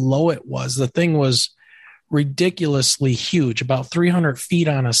how low it was. The thing was ridiculously huge, about 300 feet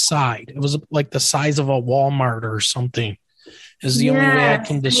on a side. It was like the size of a Walmart or something, is the only way I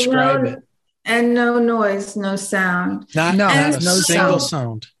can describe it. And no noise, no sound. Not a single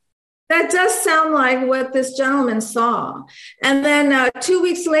sound. That does sound like what this gentleman saw. And then 2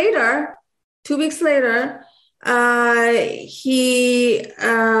 weeks later, His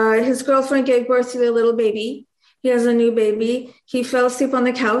girlfriend gave birth to a little baby. He has a new baby. He fell asleep on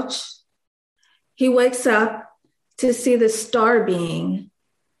the couch. He wakes up to see the star being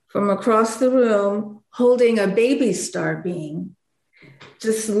from across the room holding a baby star being.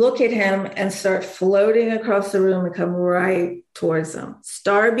 Just look at him and start floating across the room and come right towards him.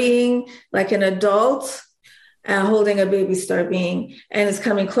 Star being like an adult holding a baby star being, and it's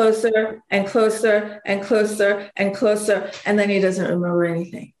coming closer and closer and closer and closer, and then he doesn't remember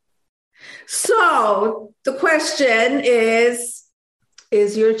anything. So the question is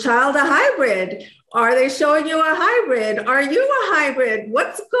your child a hybrid? Are they showing you a hybrid? Are you a hybrid?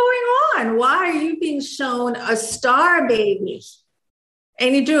 What's going on? Why are you being shown a star baby?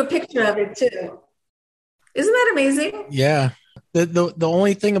 And you drew a picture of it too. Isn't that amazing? Yeah. The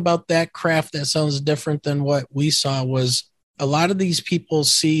only thing about that craft that sounds different than what we saw was a lot of these people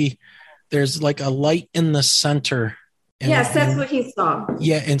see there's like a light in the center. Yes, that's what he saw.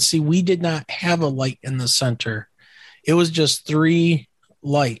 Yeah. And see, we did not have a light in the center. It was just 3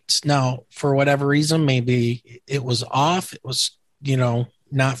 lights. Now, for whatever reason, maybe it was off. It was,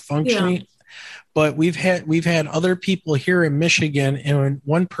 not functioning. Yeah. But we've had other people here in Michigan and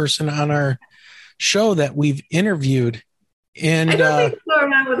one person on our show that we've interviewed. And I don't think go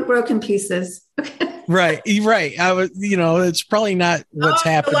around with broken pieces. Right. I was, it's probably not what's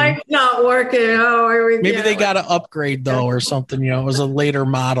happening. The light's not working. Maybe they got to upgrade though, or something. It was a later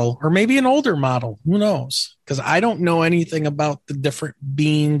model, or maybe an older model. Who knows? Because I don't know anything about the different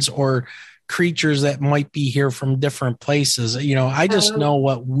beings or creatures that might be here from different places. I just know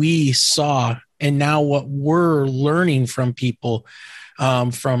what we saw, and now what we're learning from people,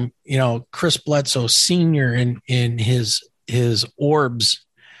 from Chris Bledsoe Sr. in his orbs.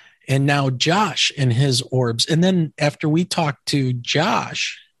 And now Josh and his orbs. And then after we talk to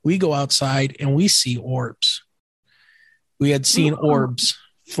Josh, we go outside and we see orbs. We had seen orbs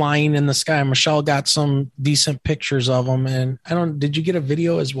flying in the sky. Michelle got some decent pictures of them. And did you get a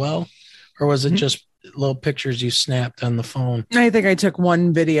video as well? Or was it just little pictures you snapped on the phone? I think I took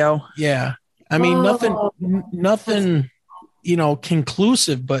one video. Yeah. I mean, nothing,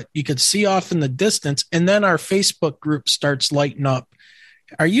 conclusive, but you could see off in the distance. And then our Facebook group starts lighting up.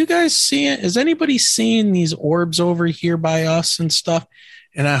 Are you guys seeing, is anybody seeing these orbs over here by us and stuff?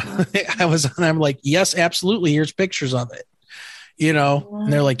 And I'm like, yes, absolutely. Here's pictures of it,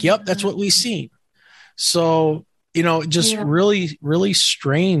 and they're like, yep, that's what we seen. So, just really, really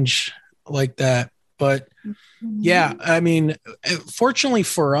strange like that. But yeah, I mean, fortunately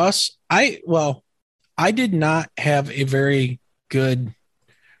for us, I did not have a very good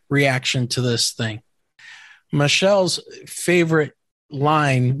reaction to this thing. Michelle's favorite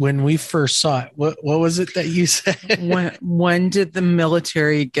line when we first saw it, what was it that you said? when did the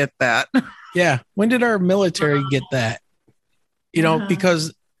military get that? Yeah, when did our military get that?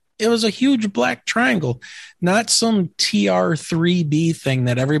 Because it was a huge black triangle, not some TR-3B thing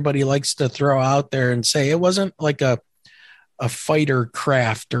that everybody likes to throw out there and say. It wasn't like a fighter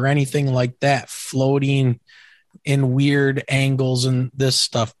craft or anything like that floating in weird angles and this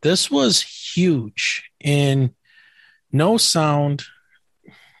stuff. This was huge and no sound.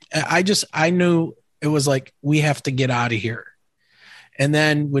 I knew it was like, we have to get out of here. And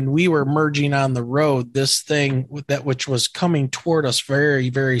then when we were merging on the road, this thing which was coming toward us very,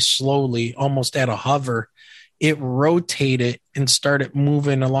 very slowly, almost at a hover, it rotated and started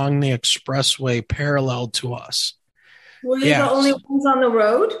moving along the expressway parallel to us. Were you the only ones on the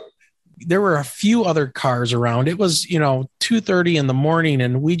road? There were a few other cars around. It was, 2:30 in the morning,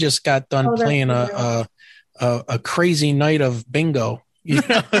 and we just got done playing a crazy night of bingo.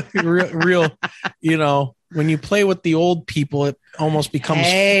 Real, when you play with the old people, it almost becomes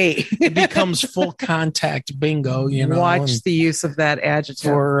it becomes full contact bingo. Watch the use of that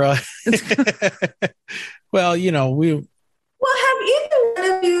adjective. Well, have either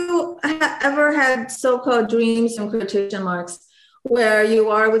one of you ever had so-called dreams in quotation marks where you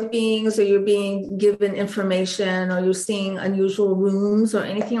are with beings, or you're being given information, or you're seeing unusual rooms or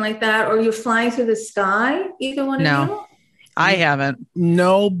anything like that, or you're flying through the sky? Either one of you? I haven't.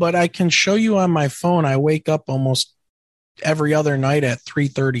 No, but I can show you on my phone. I wake up almost every other night at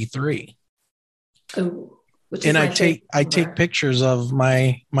 3:33. Oh, and I take pictures of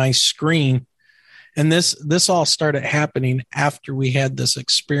my screen. And this all started happening after we had this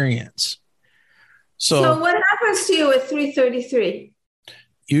experience. So what happens to you at 3:33?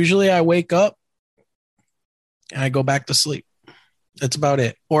 Usually I wake up and I go back to sleep. That's about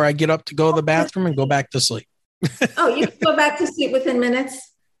it. Or I get up to go to the bathroom and go back to sleep. Oh, you can go back to sleep within minutes?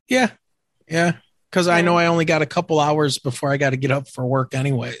 Yeah. Because I know I only got a couple hours before I got to get up for work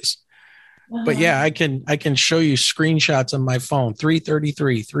anyways. But yeah, I can show you screenshots on my phone.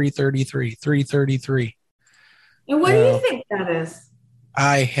 333, 333, 333. And what do you think that is?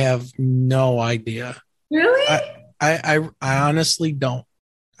 I have no idea. Really? I honestly don't.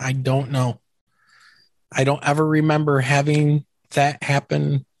 I don't know. I don't ever remember having that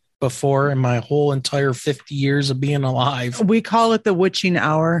happen before in my whole entire 50 years of being alive. We call it the witching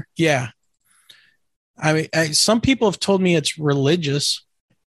hour. Yeah. I mean, some people have told me it's religious,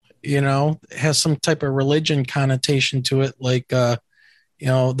 it has some type of religion connotation to it, like,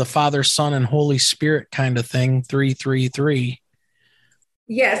 the Father, Son, and Holy Spirit kind of thing, 333.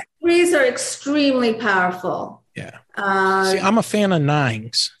 Yes, threes are extremely powerful. Yeah. See, I'm a fan of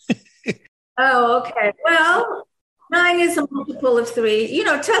nines. Oh, okay. Well, 9 is a multiple of 3.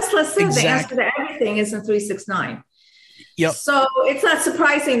 Tesla said the answer to everything is in 369. Yep. So it's not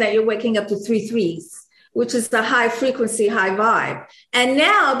surprising that you're waking up to 3 threes, which is the high frequency, high vibe. And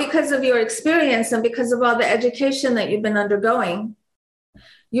now, because of your experience and because of all the education that you've been undergoing,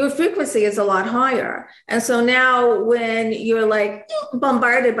 your frequency is a lot higher. And so now when you're like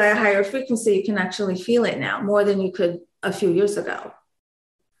bombarded by a higher frequency, you can actually feel it now more than you could a few years ago.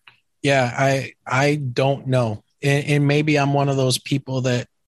 Yeah, I don't know. And maybe I'm one of those people that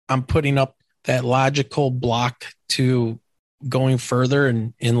I'm putting up that logical block to going further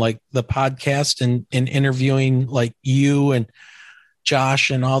and in like the podcast and interviewing like you and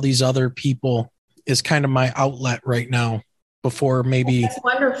Josh and all these other people is kind of my outlet right now before maybe that's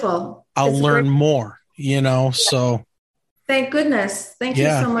wonderful. I'll learn more, so. Thank goodness. Thank you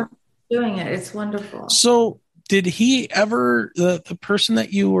so much for doing it. It's wonderful. So did he ever, the person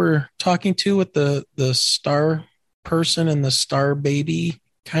that you were talking to with the star person and the star baby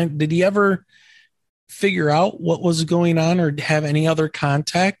did he ever figure out what was going on or have any other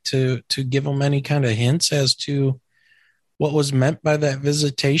contact to give him any kind of hints as to what was meant by that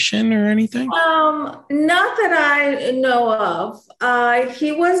visitation or anything? Not that I know of.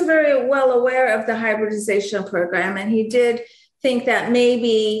 He was very well aware of the hybridization program, and he did think that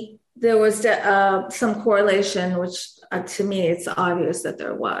maybe there was some correlation, which to me, it's obvious that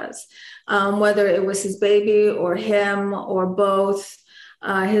there was, whether it was his baby or him or both.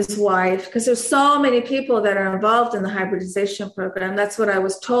 His wife, because there's so many people that are involved in the hybridization program. That's what I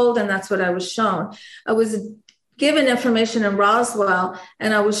was told, and that's what I was shown. I was given information in Roswell,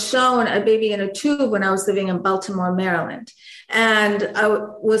 and I was shown a baby in a tube when I was living in Baltimore, Maryland. And I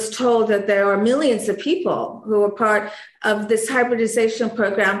was told that there are millions of people who are part of this hybridization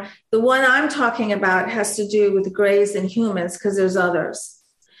program. The one I'm talking about has to do with grays and humans, because there's others.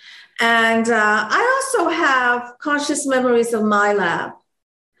 And I also have conscious memories of my lab.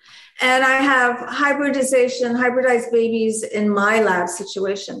 And I have hybridized babies in my lab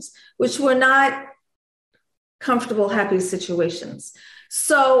situations, which were not comfortable, happy situations.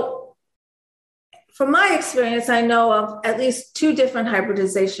 So from my experience, I know of at least 2 different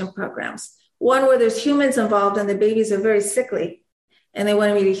hybridization programs. One where there's humans involved and the babies are very sickly and they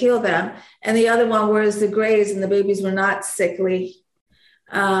wanted me to heal them. And the other one where it's the grays and the babies were not sickly.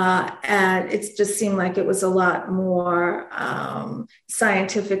 And it just seemed like it was a lot more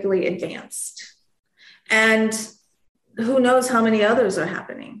scientifically advanced. And who knows how many others are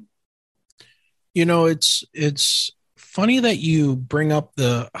happening. It's funny that you bring up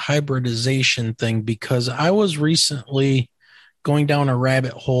the hybridization thing, because I was recently going down a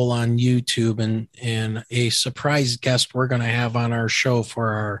rabbit hole on YouTube and a surprise guest we're going to have on our show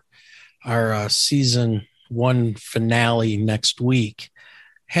for our season 1 finale next week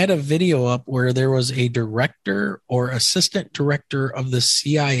had a video up where there was a director or assistant director of the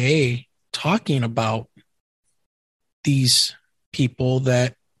CIA talking about these people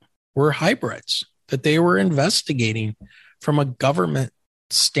that were hybrids, that they were investigating from a government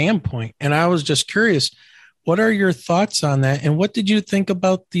standpoint. And I was just curious, what are your thoughts on that? And what did you think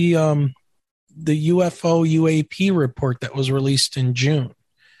about the UFO UAP report that was released in June?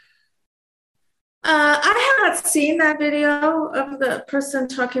 I have not seen that video of the person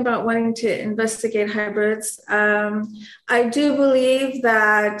talking about wanting to investigate hybrids. I do believe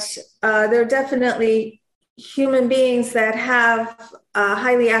that there are definitely human beings that have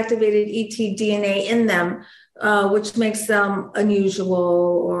highly activated ET DNA in them, which makes them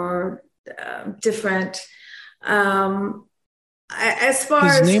unusual or different. As far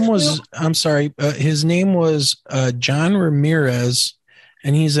as his name was John Ramirez,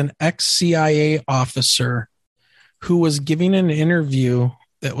 and he's an ex-CIA officer who was giving an interview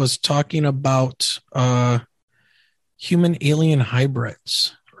that was talking about human alien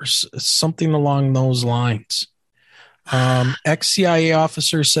hybrids or something along those lines. Ex-CIA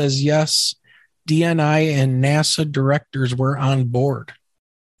officer says, yes, DNI and NASA directors were on board.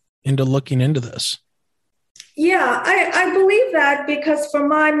 into looking into this? Yeah, I believe that because from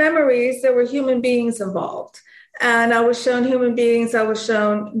my memories, there were human beings involved. And I was shown human beings, I was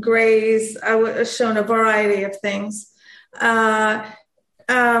shown grays, I was shown a variety of things. Are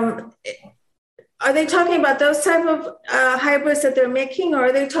they talking about those type of hybrids that they're making, or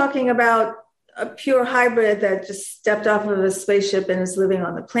are they talking about a pure hybrid that just stepped off of a spaceship and is living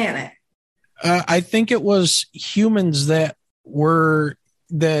on the planet? I think it was humans that are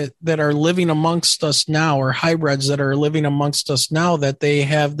living amongst us now, or hybrids that are living amongst us now, that they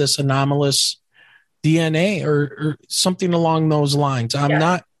have this anomalous DNA or something along those lines. I'm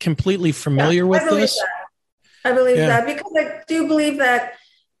not completely familiar with this. I believe that because I do believe that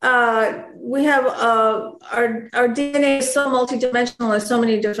we have our DNA is so multidimensional. There's so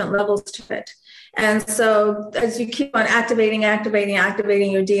many different levels to it. And so as you keep on activating your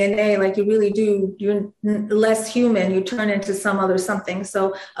DNA, like you really do, you're less human, you turn into some other something.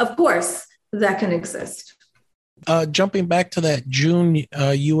 So of course that can exist. Jumping back to that June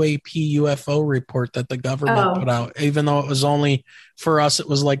UAP UFO report that the government put out, even though it was only, for us, it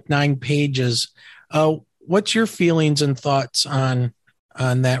was like 9 pages. What's your feelings and thoughts on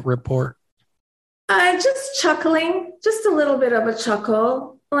that report? Just chuckling, just a little bit of a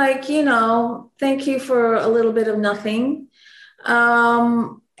chuckle. Like, thank you for a little bit of nothing.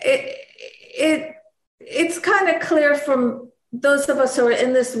 It's kind of clear from those of us who are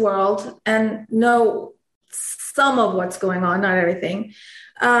in this world and know some of what's going on, not everything,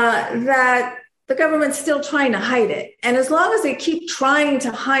 that the government's still trying to hide it. And as long as they keep trying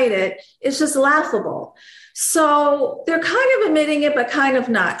to hide it, it's just laughable. So they're kind of admitting it, but kind of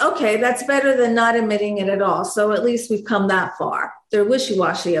not. Okay, that's better than not admitting it at all. So at least we've come that far. They're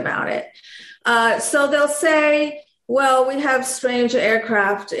wishy-washy about it. So they'll say, well, we have strange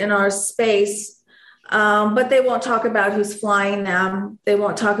aircraft in our space, but they won't talk about who's flying them. They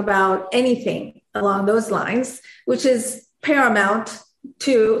won't talk about anything along those lines, which is paramount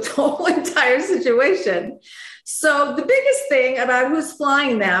to the whole entire situation. So the biggest thing about who's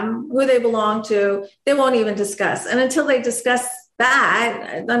flying them, who they belong to, they won't even discuss. And until they discuss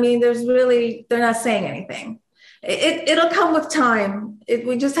that, I mean, they're not saying anything. It'll come with time.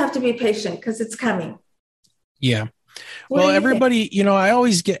 We just have to be patient because it's coming. Yeah. Well, everybody, I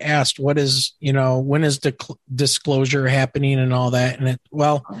always get asked when is disclosure happening and all that. And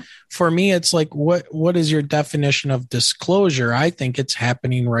for me, it's like, what is your definition of disclosure? I think it's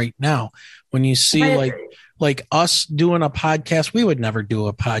happening right now. When you see like us doing a podcast, we would never do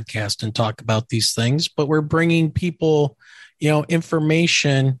a podcast and talk about these things, but we're bringing people,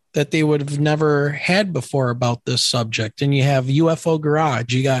 information that they would have never had before about this subject. And you have UFO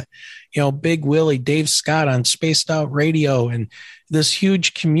Garage, you got, Big Willie, Dave Scott on Spaced Out Radio, and this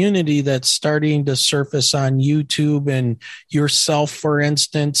huge community that's starting to surface on YouTube and yourself, for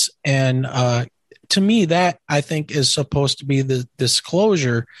instance. And to me, that I think is supposed to be the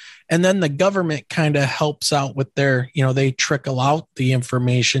disclosure. And then the government kind of helps out with their, they trickle out the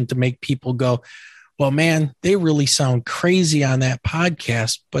information to make people go, well, man, they really sound crazy on that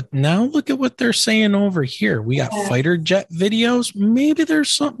podcast. But now look at what they're saying over here. We got fighter jet videos. Maybe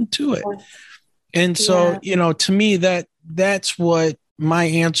there's something to it. And so, to me, that's what my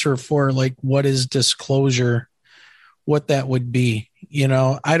answer for like, what is disclosure, what that would be.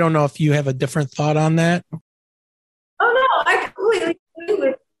 I don't know if you have a different thought on that. Oh, no, I completely agree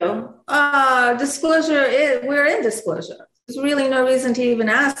with you. Disclosure we're in disclosure. There's really no reason to even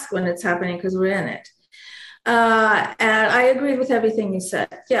ask when it's happening because we're in it. And I agree with everything you said.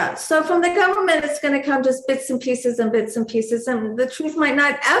 Yeah. So from the government, it's going to come just bits and pieces and bits and pieces. And the truth might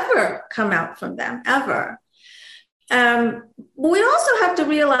not ever come out from them, ever. But we also have to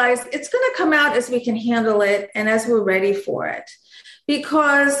realize it's going to come out as we can handle it and as we're ready for it.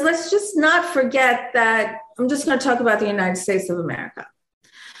 Because let's just not forget that I'm just going to talk about the United States of America.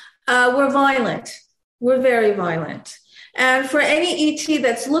 We're violent. We're very violent. And for any ET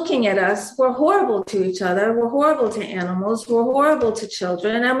that's looking at us, we're horrible to each other. We're horrible to animals. We're horrible to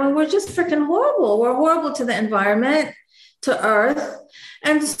children. I mean, we're just freaking horrible. We're horrible to the environment, to Earth.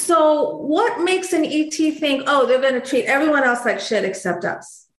 And so what makes an ET think, oh, they're going to treat everyone else like shit except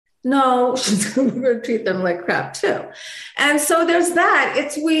us? No, we're going to treat them like crap too. And so there's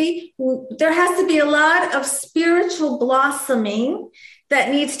that. There has to be a lot of spiritual blossoming that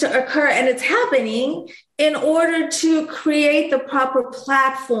needs to occur, and it's happening in order to create the proper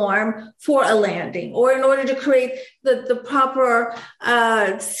platform for a landing, or in order to create the proper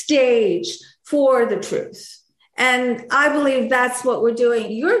stage for the truth. And I believe that's what we're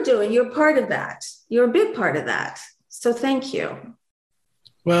doing. You're part of that. You're a big part of that. So thank you.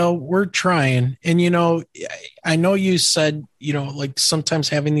 Well, we're trying. And, I know you said, like sometimes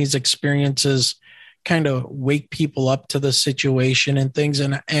having these experiences kind of wake people up to the situation and things.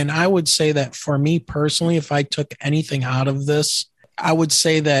 And I would say that for me personally, if I took anything out of this, I would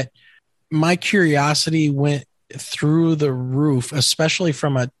say that my curiosity went through the roof, especially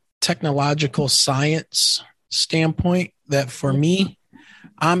from a technological science standpoint, that for me,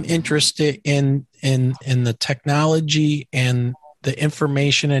 I'm interested in the technology and the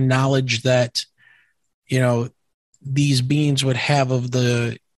information and knowledge that, these beings would have of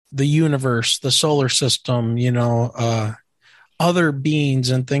the universe, the solar system, other beings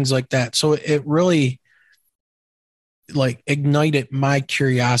and things like that. So it really like ignited my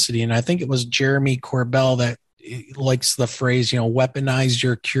curiosity. And I think it was Jeremy Corbell that likes the phrase, weaponize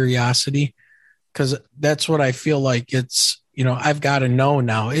your curiosity. Cause that's what I feel like it's, I've got to know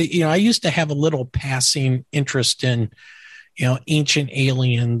now. I used to have a little passing interest in, ancient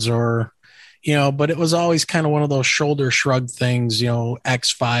aliens or, but it was always kind of one of those shoulder shrug things,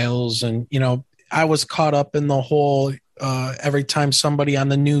 X-Files. And, I was caught up in the whole, every time somebody on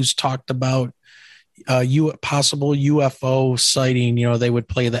the news talked about possible UFO sighting, they would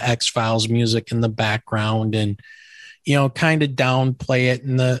play the X-Files music in the background and, kind of downplay it.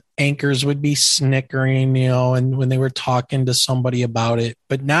 And the anchors would be snickering, and when they were talking to somebody about it.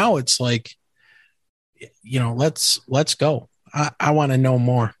 But now it's like, let's go. I want to know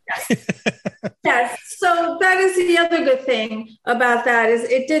more. Yes. So that is the other good thing about that is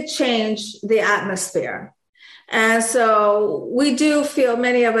it did change the atmosphere. And so we do feel,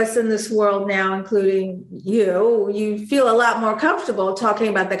 many of us in this world now, including you feel a lot more comfortable talking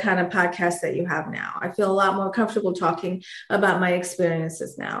about the kind of podcast that you have now. I feel a lot more comfortable talking about my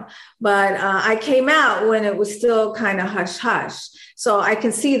experiences now. But I came out when it was still kind of hush hush. So I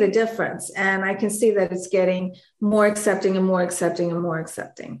can see the difference, and I can see that it's getting more accepting and more accepting and more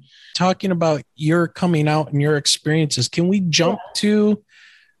accepting. Talking about your coming out and your experiences, can we jump to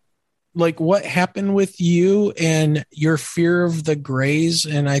like what happened with you and your fear of the grays?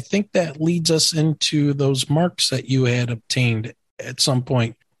 And I think that leads us into those marks that you had obtained at some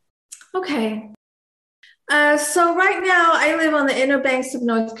point. Okay. So right now I live on the inner banks of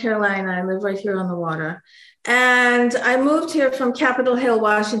North Carolina. I live right here on the water. And I moved here from Capitol Hill,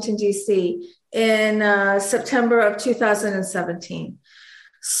 Washington, D.C. in September of 2017.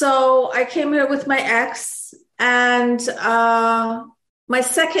 So I came here with my ex, and my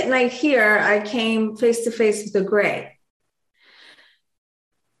second night here, I came face to face with a gray.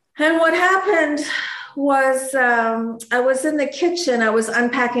 And what happened was I was in the kitchen, I was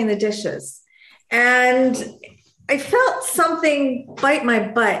unpacking the dishes, and I felt something bite my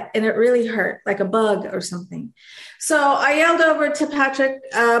butt, and it really hurt, like a bug or something. So I yelled over to Patrick,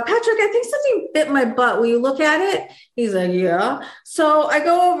 Patrick, I think something bit my butt. Will you look at it? He's like, yeah. So I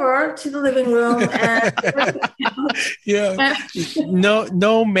go over to the living room and yeah.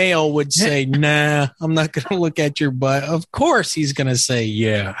 No male would say, nah, I'm not going to look at your butt. Of course he's going to say,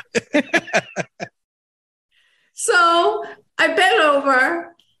 yeah. So I bent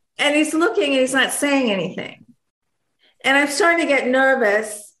over and he's looking and he's not saying anything. And I'm starting to get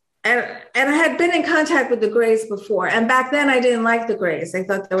nervous. And I had been in contact with the grays before. And back then I didn't like the grays. I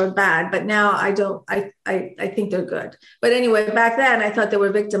thought they were bad, but now I don't, I think they're good. But anyway, back then I thought they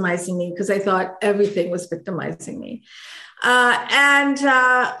were victimizing me because I thought everything was victimizing me. And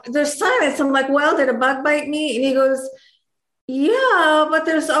there's silence. I'm like, well, did a bug bite me? And he goes, yeah, but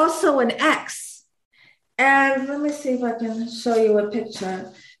there's also an X. And let me see if I can show you a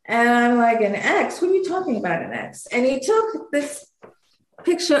picture. And I'm like, an X? What are you talking about, an X? And he took this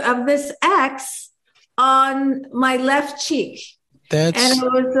picture of this X on my left cheek. And it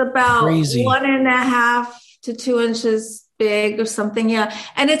was about crazy. 1.5 to 2 inches big or something. Yeah.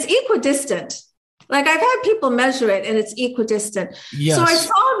 And it's equidistant. Like I've had people measure it and it's equidistant. Yes. So I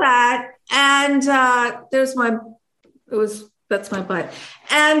saw that and that's my butt.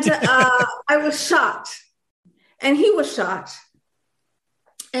 And I was shocked and he was shocked.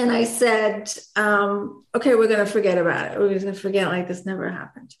 And I said, okay, we're going to forget about it. We're just going to forget like this never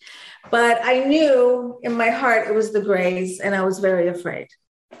happened. But I knew in my heart it was the grays and I was very afraid.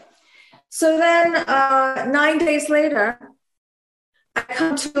 So then 9 days later, I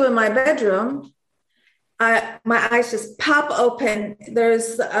come to in my bedroom. My eyes just pop open.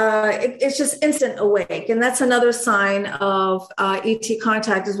 It's just instant awake. And that's another sign of ET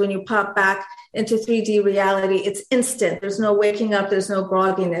contact is when you pop back into 3D reality. It's instant. There's no waking up. There's no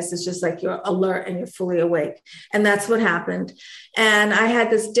grogginess. It's just like you're alert and you're fully awake. And that's what happened. And I had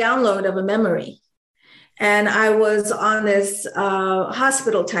this download of a memory. And I was on this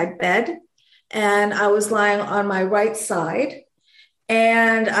hospital type bed. And I was lying on my right side.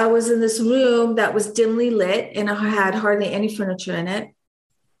 And I was in this room that was dimly lit and I had hardly any furniture in it.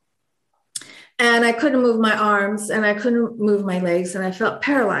 And I couldn't move my arms and I couldn't move my legs and I felt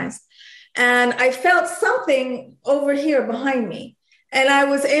paralyzed. And I felt something over here behind me. And I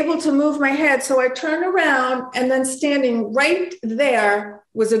was able to move my head. So I turned around and then standing right there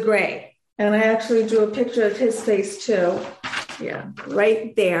was a gray. And I actually drew a picture of his face too. Yeah,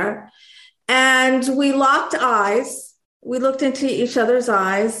 right there. And we locked eyes. We looked into each other's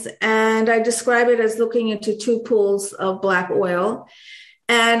eyes. And I describe it as looking into two pools of black oil.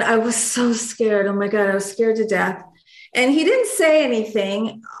 And I was so scared. Oh my God, I was scared to death. And he didn't say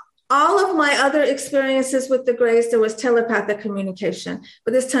anything. All of my other experiences with the Greys, there was telepathic communication,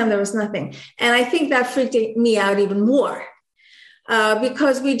 but this time there was nothing. And I think that freaked me out even more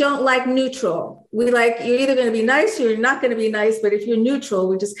because we don't like neutral. We like, you're either going to be nice or you're not going to be nice. But if you're neutral,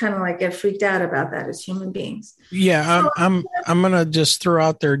 we just kind of like get freaked out about that as human beings. Yeah, I'm going to just throw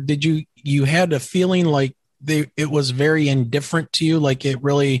out there. Did you had a feeling like it was very indifferent to you? Like it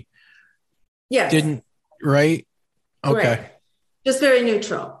really didn't, right? Okay. Right. Just very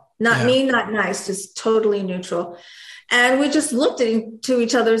neutral. Not mean, not nice, just totally neutral. And we just looked into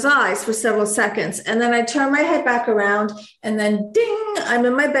each other's eyes for several seconds. And then I turned my head back around and then ding, I'm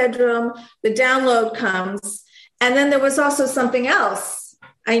in my bedroom. The download comes. And then there was also something else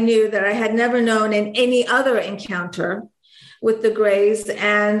I knew that I had never known in any other encounter with the Greys.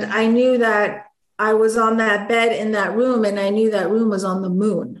 And I knew that I was on that bed in that room and I knew that room was on the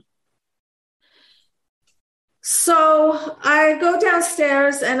moon. So I go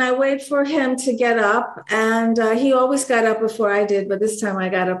downstairs and I wait for him to get up. And he always got up before I did, but this time I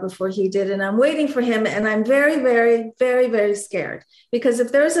got up before he did. And I'm waiting for him. And I'm very, very, very, very scared because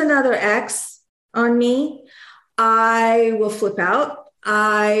if there's another X on me, I will flip out.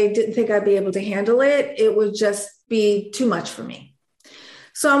 I didn't think I'd be able to handle it. It would just be too much for me.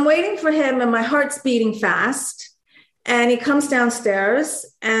 So I'm waiting for him and my heart's beating fast. And he comes downstairs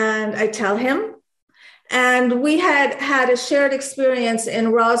and I tell him. And we had a shared experience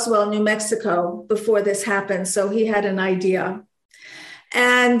in Roswell, New Mexico before this happened. So he had an idea.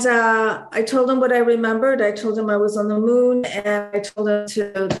 And I told him what I remembered. I told him I was on the moon and I told him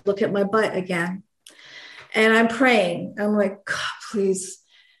to look at my butt again. And I'm praying. I'm like, God, please.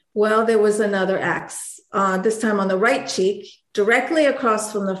 Well, there was another X, this time on the right cheek, directly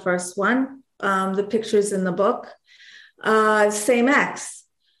across from the first one. The picture's in the book. Same X.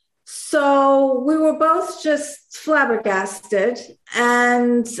 So we were both just flabbergasted.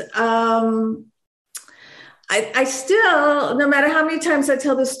 And I still, no matter how many times I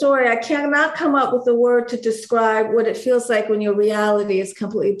tell the story, I cannot come up with a word to describe what it feels like when your reality is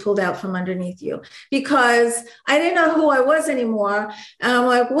completely pulled out from underneath you. Because I didn't know who I was anymore. And I'm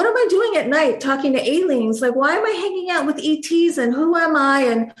like, what am I doing at night talking to aliens? Like, why am I hanging out with ETs? And who am I?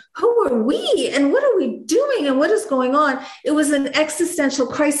 And who are we? And what are we doing? And what is going on? It was an existential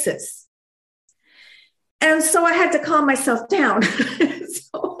crisis. And so I had to calm myself down.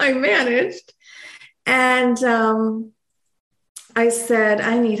 So I managed. And I said,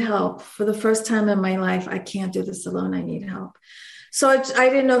 I need help. For the first time in my life, I can't do this alone. I need help. So I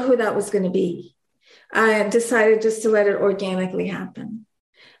didn't know who that was going to be. I decided just to let it organically happen.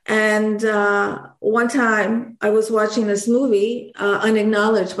 And one time I was watching this movie,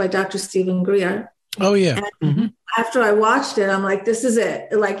 Unacknowledged by Dr. Stephen Greer. Oh, yeah. After I watched it, I'm like, this is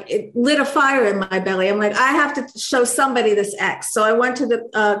it. Like it lit a fire in my belly. I'm like, I have to show somebody this X. So I went to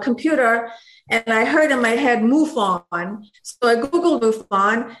the computer and I heard in my head, MUFON. So I Googled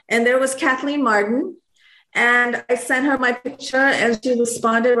MUFON and there was Kathleen Martin. And I sent her my picture and she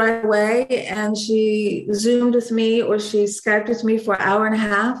responded right away. And she Zoomed with me or she Skyped with me for an hour and a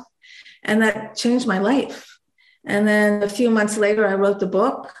half. And that changed my life. And then a few months later, I wrote the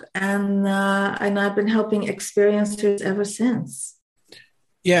book and I've been helping experiencers ever since.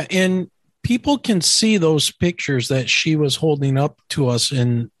 Yeah. And people can see those pictures that she was holding up to us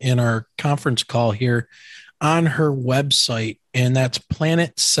in our conference call here on her website. And that's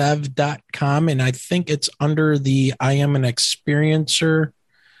planetsev.com. And I think it's under the I am an experiencer,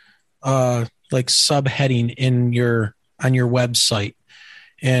 like subheading on your website.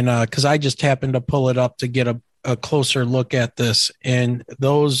 And cause I just happened to pull it up to get a closer look at this, and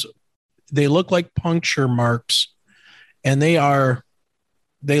they look like puncture marks, and they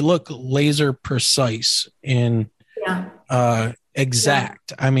look laser precise and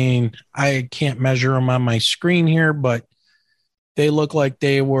exact. Yeah. I mean, I can't measure them on my screen here, but they look like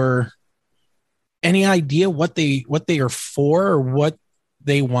they were. Any idea what they are for or what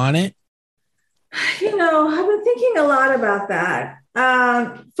they wanted? I've been thinking a lot about that.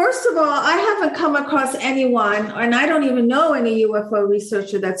 First of all, I haven't come across anyone, and I don't even know any UFO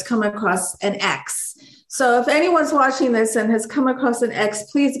researcher that's come across an X. So if anyone's watching this and has come across an X,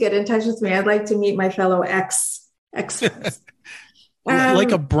 please get in touch with me. I'd like to meet my fellow experts.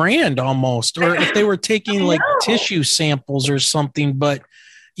 Like a brand almost, or if they were taking like tissue samples or something. But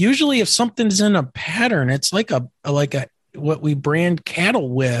usually if something's in a pattern, it's like a what we brand cattle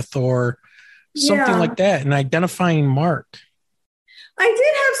with or something like that, an identifying mark. I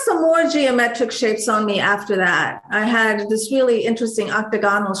did have some more geometric shapes on me after that. I had this really interesting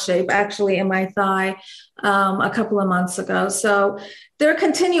octagonal shape actually in my thigh a couple of months ago. So they're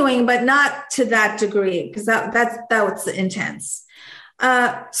continuing, but not to that degree, because that was intense.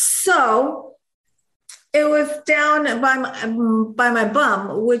 So it was down by my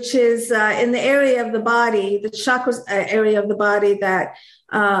bum, which is in the area of the body, the chakra area of the body that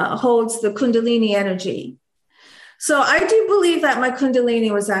holds the Kundalini energy. So I do believe that my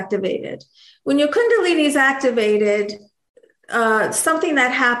Kundalini was activated. When your Kundalini is activated, something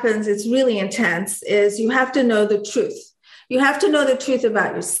that happens, it's really intense, is you have to know the truth. You have to know the truth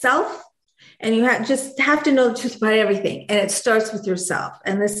about yourself, and you just have to know the truth about everything. And it starts with yourself.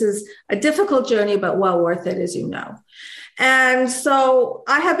 And this is a difficult journey, but well worth it, as you know. And so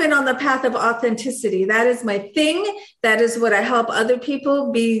I have been on the path of authenticity. That is my thing. That is what I help other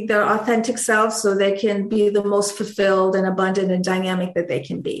people be their authentic selves so they can be the most fulfilled and abundant and dynamic that they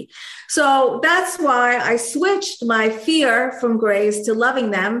can be. So that's why I switched my fear from grays to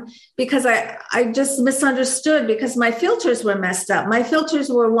loving them, because I just misunderstood, because my filters were messed up. My filters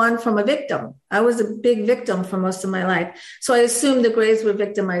were one from a victim. I was a big victim for most of my life. So I assumed the grays were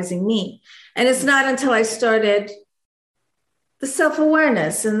victimizing me. And it's not until I started the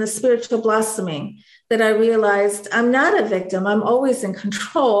self-awareness and the spiritual blossoming that I realized I'm not a victim. I'm always in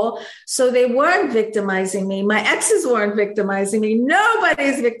control. So they weren't victimizing me. My exes weren't victimizing me.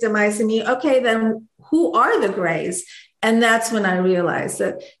 Nobody's victimizing me. Okay, then who are the grays? And that's when I realized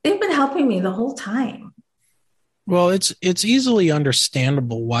that they've been helping me the whole time. Well, it's easily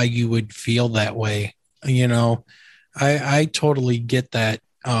understandable why you would feel that way. You know, I totally get that.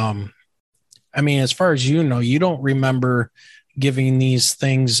 I mean, as far as you know, you don't remember giving these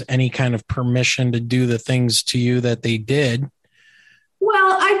things any kind of permission to do the things to you that they did.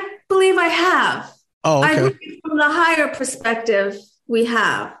 Well, I believe I have. Oh, okay. I believe from the higher perspective, we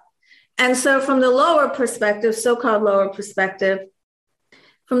have. And so from the lower perspective, so-called lower perspective,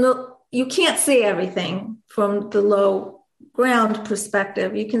 you can't see everything from the low ground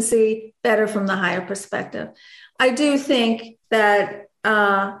perspective. You can see better from the higher perspective. I do think that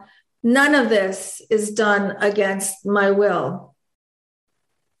none of this is done against my will.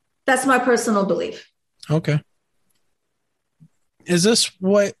 That's my personal belief. Okay. Is this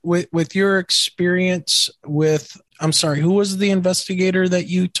what, with your experience with, I'm sorry, who was the investigator that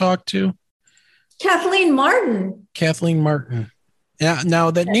you talked to? Kathleen Martin. Kathleen Martin. Yeah. Now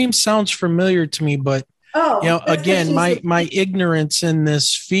that name sounds familiar to me, but again, my ignorance in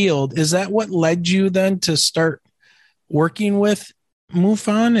this field, is that what led you then to start working with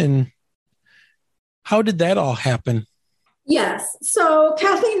MUFON, and how did that all happen? Yes. So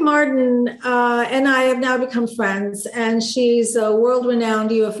Kathleen Martin and I have now become friends, and she's a world-renowned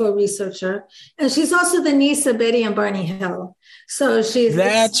UFO researcher, and she's also the niece of Betty and Barney Hill. So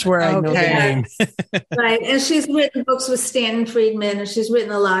that's where I know the name. Right. And she's written books with Stanton Friedman, and she's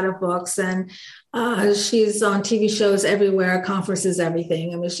written a lot of books, and she's on TV shows everywhere, conferences,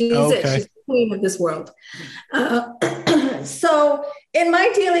 everything. I mean, she's the queen of this world. So in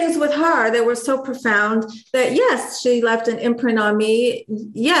my dealings with her, they were so profound that, yes, she left an imprint on me.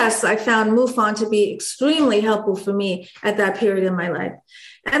 Yes, I found MUFON to be extremely helpful for me at that period in my life.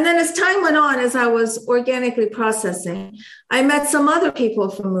 And then as time went on, as I was organically processing, I met some other people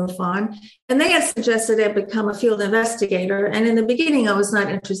from MUFON, and they had suggested I become a field investigator. And in the beginning, I was not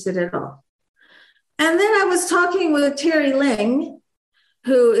interested at all. And then I was talking with Terry Ling,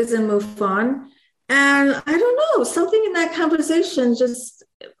 who is in MUFON, and I don't know, something in that conversation just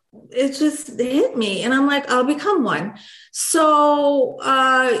hit me. And I'm like, I'll become one. So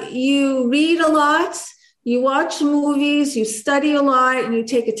you read a lot, you watch movies, you study a lot, and you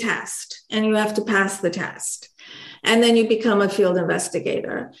take a test, and you have to pass the test. And then you become a field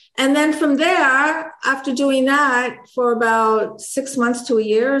investigator. And then from there, after doing that for about 6 months to a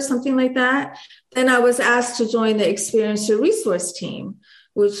year or something like that, then I was asked to join the Experiencer Resource Team,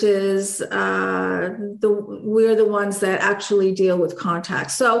 which is we're the ones that actually deal with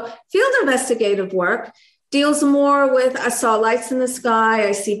contacts. So field investigative work deals more with, I saw lights in the sky,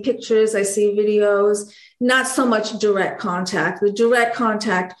 I see pictures, I see videos, not so much direct contact. The direct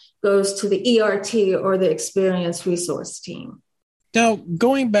contact goes to the ERT, or the Experience Resource Team. Now,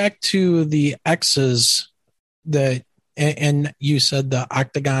 going back to the X's and you said the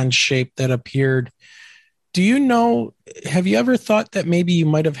octagon shape that appeared, do you know, have you ever thought that maybe you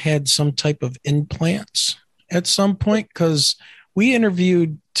might have had some type of implants at some point? Because we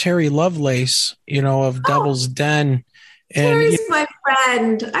interviewed Terry Lovelace, of Devil's Den. And Terry's my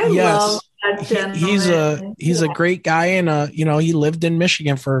friend. I love that gentleman. He's a great guy, and he lived in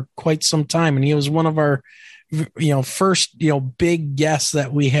Michigan for quite some time, and he was one of our first big guests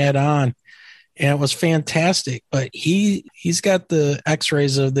that we had on, and it was fantastic. But he's got the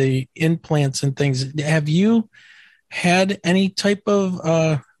X-rays of the implants and things. Have you had any type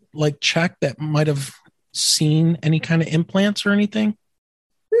of check that might have seen any kind of implants or anything?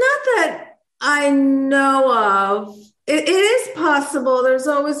 Not that I know of. It is possible. There's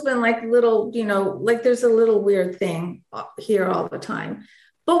always been little, there's a little weird thing here all the time.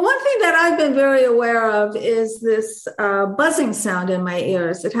 But one thing that I've been very aware of is this buzzing sound in my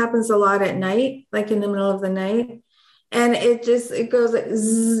ears. It happens a lot at night, like in the middle of the night. And it goes like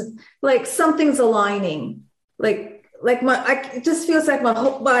zzz, like something's aligning. It just feels like my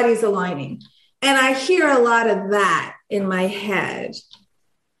whole body's aligning. And I hear a lot of that in my head.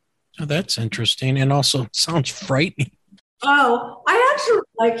 Oh, that's interesting. And also sounds frightening. Oh, I actually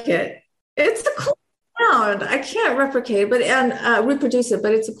like it. It's a cool sound. I can't replicate it, and reproduce it,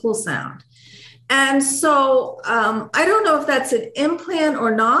 but it's a cool sound. And so I don't know if that's an implant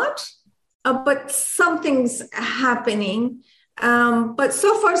or not, but something's happening. But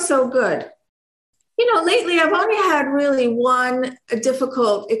so far, so good. Lately I've only had really one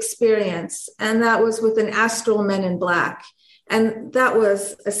difficult experience, and that was with an astral Men in Black. And that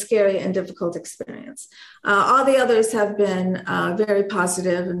was a scary and difficult experience. All the others have been very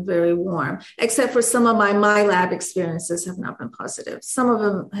positive and very warm, except for some of my lab experiences have not been positive. Some of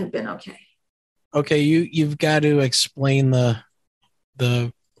them have been okay. Okay, you've got to explain the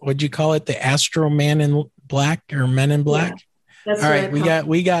what'd you call it? The Astro Man in Black or Men in Black? Yeah, that's all right.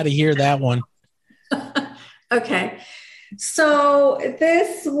 We got to hear that one. Okay, so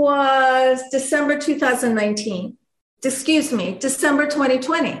this was December 2019. December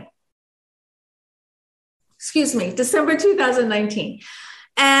 2020. December 2019.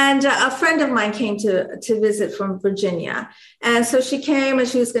 And a friend of mine came to visit from Virginia. And so she came and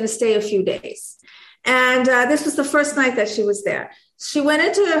she was going to stay a few days. And this was the first night that she was there. She went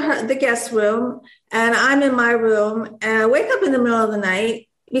into the guest room, and I'm in my room, and I wake up in the middle of the night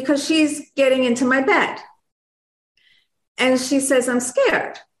because she's getting into my bed. And she says, "I'm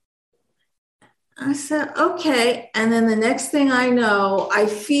scared." I said, okay. And then the next thing I know, I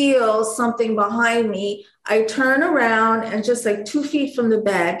feel something behind me. I turn around, and just like 2 feet from the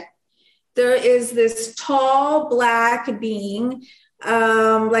bed, there is this tall black being,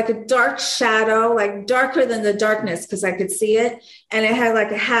 like a dark shadow, like darker than the darkness because I could see it. And it had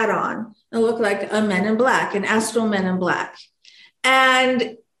like a hat on. It looked like a Men in Black, an astral Men in Black.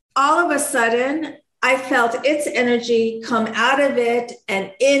 And all of a sudden, I felt its energy come out of it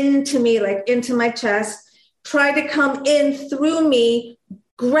and into me, like into my chest, try to come in through me,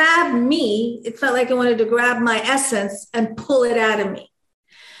 grab me. It felt like it wanted to grab my essence and pull it out of me.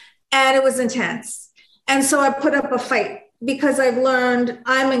 And it was intense. And so I put up a fight because I've learned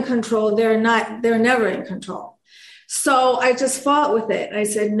I'm in control. They're never in control. So I just fought with it. I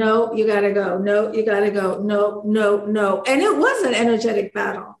said, no, you got to go. No, you got to go. No, no, no. And it was an energetic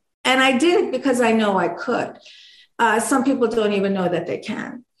battle. And I did it because I know I could. Some people don't even know that they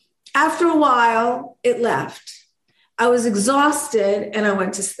can. After a while, it left. I was exhausted and I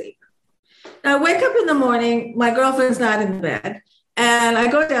went to sleep. Now, I wake up in the morning, my girlfriend's not in bed, and I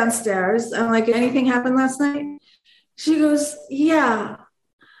go downstairs. I'm like, anything happened last night? She goes, yeah.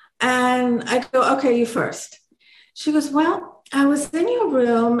 And I go, okay, you first. She goes, well, I was in your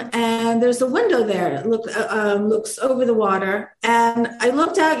room and there's a window there. It looks over the water. And I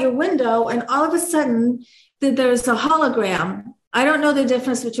looked out your window and all of a sudden there's a hologram. I don't know the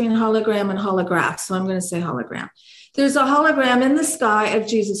difference between hologram and holograph, so I'm going to say hologram. There's a hologram in the sky of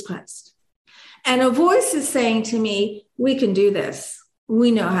Jesus Christ. And a voice is saying to me, we can do this.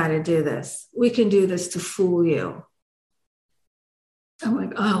 We know how to do this. We can do this to fool you. I'm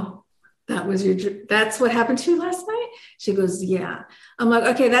like, oh. That's what happened to you last night? She goes, yeah. I'm like,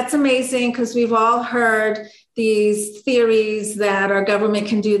 okay, that's amazing because we've all heard these theories that our government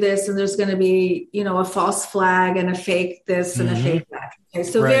can do this and there's going to be, a false flag and a fake this and a fake that. Okay,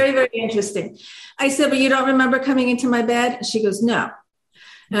 so right. Very, very interesting. I said, but you don't remember coming into my bed? She goes, no.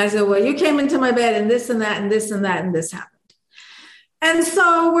 And I said, well, you came into my bed and this and that and this and that and this happened. And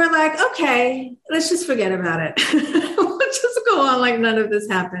so we're like, okay, let's just forget about it. We'll just go on like none of this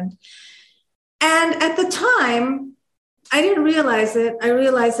happened. And at the time, I didn't realize it. I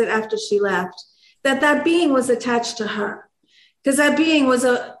realized it after she left, that being was attached to her, because that being was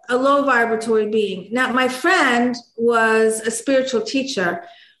a low vibratory being. Now, my friend was a spiritual teacher,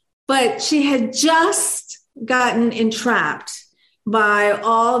 but she had just gotten entrapped by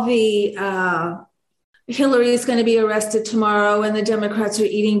all the Hillary's going to be arrested tomorrow, and the Democrats are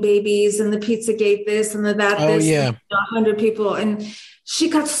eating babies, and the Pizzagate this and the that. Oh, this, yeah. and 100 people. And she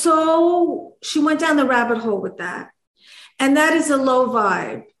went down the rabbit hole with that. And that is a low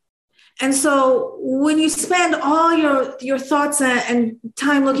vibe. And so when you spend all your thoughts and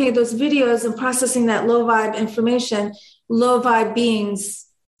time looking at those videos and processing that low vibe information, low vibe beings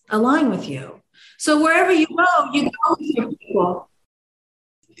align with you. So wherever you go with your people.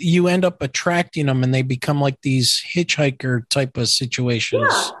 You end up attracting them, and they become like these hitchhiker type of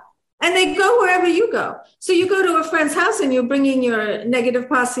situations. Yeah. And they go wherever you go. So you go to a friend's house and you're bringing your negative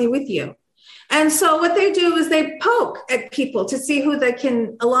posse with you. And so what they do is they poke at people to see who they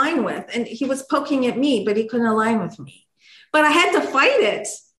can align with. And he was poking at me, but he couldn't align with me. But I had to fight it.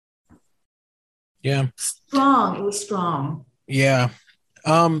 Yeah. Strong. It was strong. Yeah.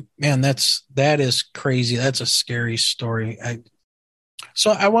 Man, that is crazy. That's a scary story.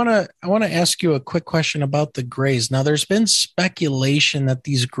 So I want to ask you a quick question about the Greys. Now, there's been speculation that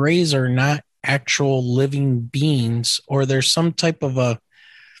these Greys are not actual living beings, or there's some type of a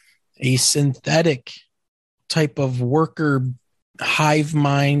synthetic type of worker hive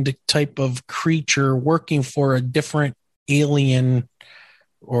mind type of creature working for a different alien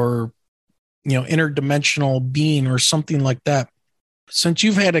or, interdimensional being or something like that. Since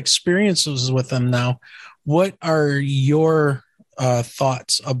you've had experiences with them now, what are your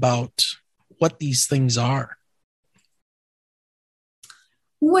thoughts about what these things are?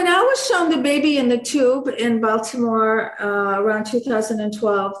 When I was shown the baby in the tube in Baltimore around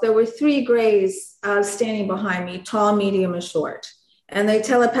 2012, there were 3 Greys standing behind me, tall, medium, and short. And they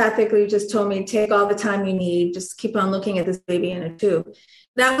telepathically just told me, take all the time you need, just keep on looking at this baby in a tube.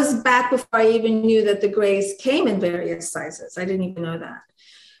 That was back before I even knew that the Greys came in various sizes. I didn't even know that.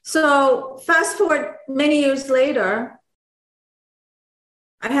 So fast forward many years later,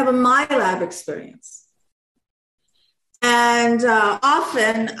 I have a MyLab experience. And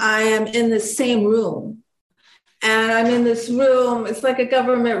often I am in the same room. And I'm in this room, it's like a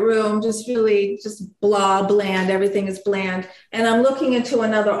government room, just bland, everything is bland. And I'm looking into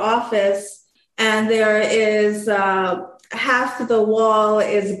another office, and there is half of the wall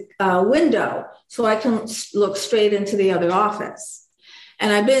is a window, so I can look straight into the other office.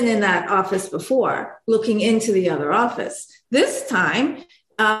 And I've been in that office before, looking into the other office. This time,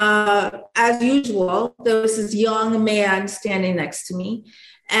 as usual, there was this young man standing next to me,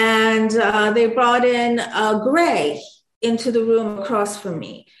 and they brought in a Grey into the room across from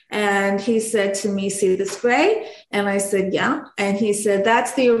me. And he said to me, see this Grey? And I said, yeah. And he said,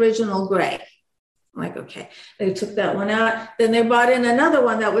 that's the original Grey. I'm like, okay. They took that one out. Then they brought in another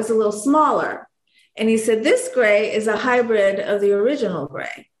one that was a little smaller. And he said, this Grey is a hybrid of the original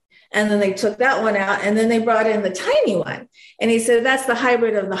Grey. And then they took that one out, and then they brought in the tiny one. And he said, that's the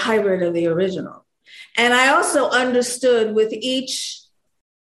hybrid of the original. And I also understood with each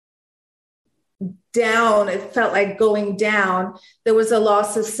down, it felt like going down, there was a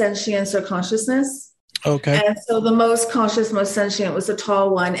loss of sentience or consciousness. Okay. And so the most conscious, most sentient was a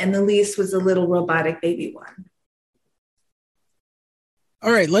tall one, and the least was a little robotic baby one.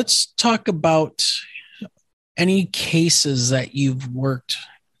 All right, let's talk about any cases that you've worked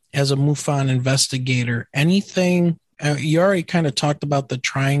as a MUFON investigator. Anything, you already kind of talked about the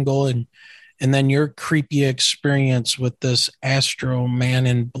triangle and then your creepy experience with this Astro Man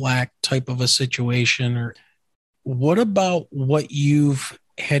in Black type of a situation. Or what about what you've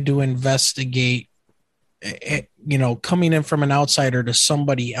had to investigate, coming in from an outsider to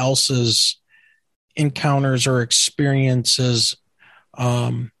somebody else's encounters or experiences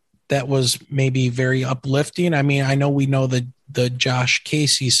that was maybe very uplifting? I mean, I know we know the Josh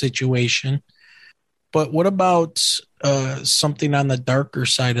Casey situation, but what about something on the darker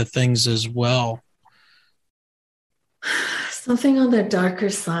side of things as well? Something on the darker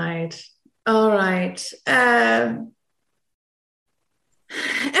side. All right. Everyone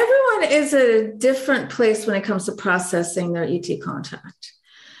is at a different place when it comes to processing their ET contact.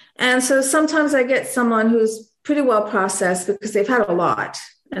 And so sometimes I get someone who's pretty well processed because they've had a lot.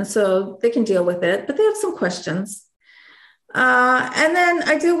 And so they can deal with it, but they have some questions. And then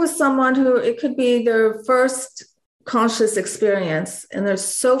I deal with someone who it could be their first conscious experience, and they're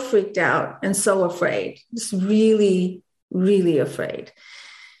so freaked out and so afraid, just really, really afraid.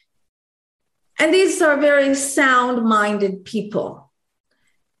 And these are very sound-minded people.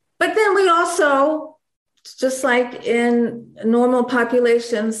 But then we also just like in normal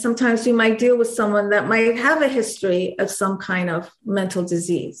populations, sometimes you might deal with someone that might have a history of some kind of mental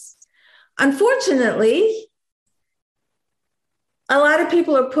disease. Unfortunately, a lot of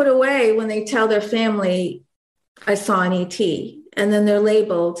people are put away when they tell their family, I saw an ET, and then they're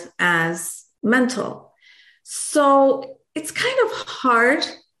labeled as mental. So it's kind of hard.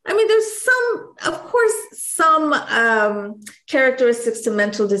 I mean, there's some characteristics to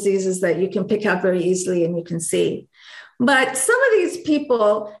mental diseases that you can pick out very easily and you can see. But some of these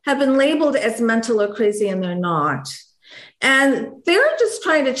people have been labeled as mental or crazy and they're not. And they're just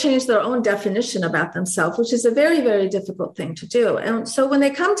trying to change their own definition about themselves, which is a very, very difficult thing to do. And so when they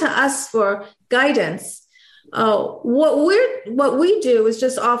come to us for guidance, what we do is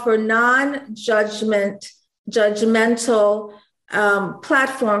just offer judgmental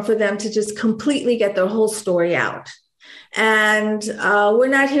platform for them to just completely get their whole story out. And we're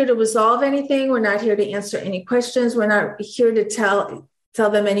not here to resolve anything. We're not here to answer any questions. We're not here to tell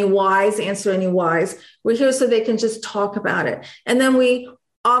them any whys, answer any whys. We're here so they can just talk about it. And then we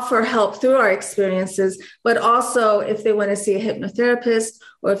offer help through our experiences, but also if they want to see a hypnotherapist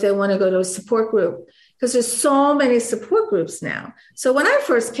or if they want to go to a support group, because there's so many support groups now. So when I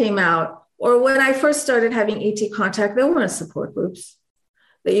first came out, or when I first started having ET contact, there weren't support groups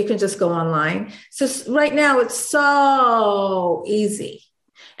that you can just go online. So right now it's so easy.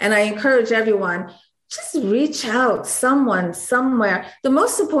 And I encourage everyone, just reach out someone somewhere. The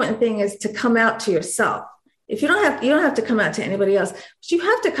most important thing is to come out to yourself. If you don't have to come out to anybody else, but you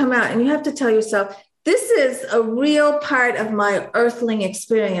have to come out and you have to tell yourself, this is a real part of my earthling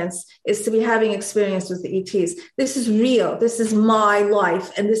experience, is to be having experience with the ETs. This is real. This is my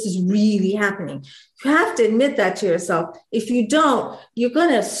life. And this is really happening. You have to admit that to yourself. If you don't, you're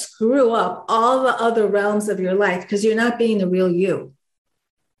going to screw up all the other realms of your life because you're not being the real you.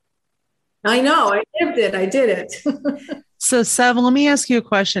 I know. I lived it. I did it. So, Sev, let me ask you a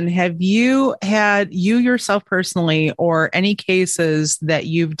question. Have you had, you yourself personally, or any cases that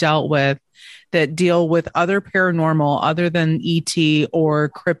you've dealt with that deal with other paranormal other than ET or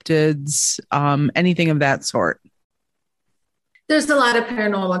cryptids, anything of that sort? There's a lot of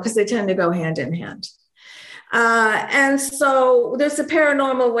paranormal because they tend to go hand in hand. And so there's the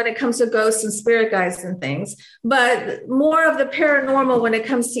paranormal when it comes to ghosts and spirit guides and things, but more of the paranormal when it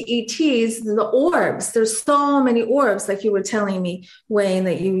comes to ETs, the orbs. There's so many orbs, like you were telling me, Wayne,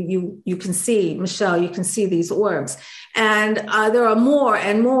 that you can see, Michelle, you can see these orbs. And there are more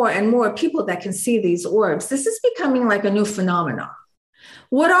and more and more people that can see these orbs. This is becoming like a new phenomenon.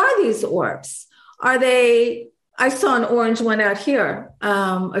 What are these orbs? I saw an orange one out here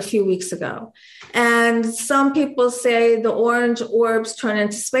a few weeks ago. And some people say the orange orbs turn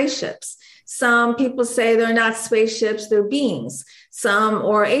into spaceships. Some people say they're not spaceships, they're beings. Some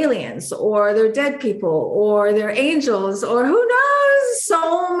or aliens, or they're dead people, or they're angels, or who knows,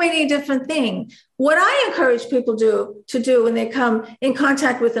 so many different things. What I encourage people to do when they come in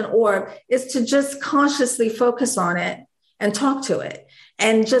contact with an orb is to just consciously focus on it and talk to it.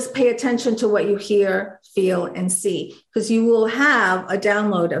 And just pay attention to what you hear, feel, and see, because you will have a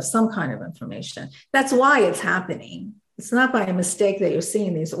download of some kind of information. That's why it's happening. It's not by a mistake that you're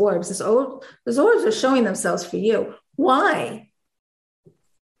seeing these orbs. These orbs are showing themselves for you. Why?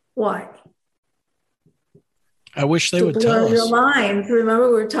 Why? I wish they would tell us. Your lines. Remember,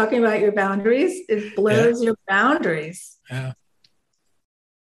 we were talking about your boundaries. It blurs your boundaries. Yeah.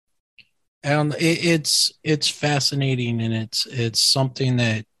 And it's fascinating, and it's something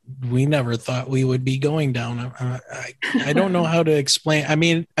that we never thought we would be going down. I don't know how to explain. I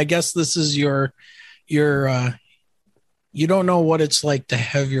mean, I guess this is your you don't know what it's like to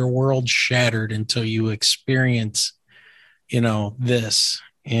have your world shattered until you experience, this.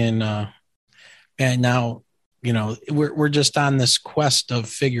 And now, we're just on this quest of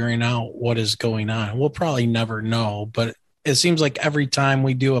figuring out what is going on. We'll probably never know, but it seems like every time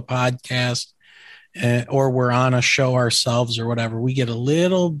we do a podcast or we're on a show ourselves or whatever, we get a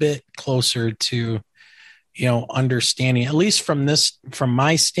little bit closer to, understanding, at least from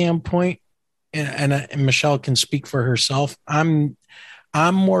my standpoint. And Michelle can speak for herself. I'm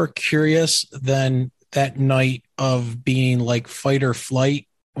more curious than that night of being like fight or flight.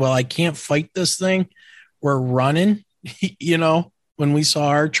 Well, I can't fight this thing. We're running, when we saw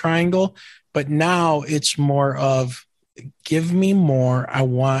our triangle, but now it's more of, give me more. I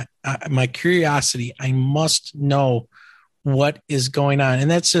want my curiosity. I must know what is going on. And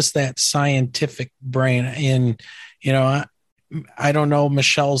that's just that scientific brain. And, I don't know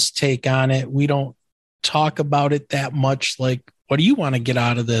Michelle's take on it. We don't talk about it that much. Like, what do you want to get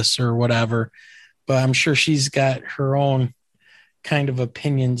out of this or whatever? But I'm sure she's got her own, kind of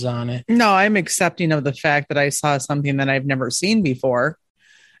opinions on it. No, I'm accepting of the fact that I saw something that I've never seen before.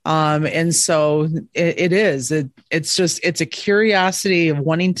 And so it's a curiosity of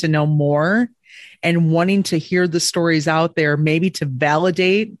wanting to know more and wanting to hear the stories out there, maybe to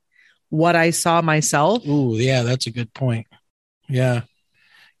validate what I saw myself. Ooh, yeah, that's a good point. Yeah.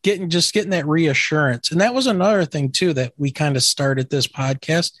 Getting that reassurance. And that was another thing too, that we kind of started this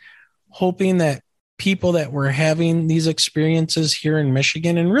podcast, hoping that people that were having these experiences here in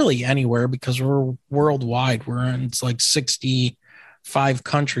Michigan and really anywhere, because we're worldwide, it's like 65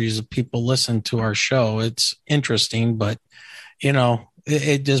 countries of people listen to our show. It's interesting, but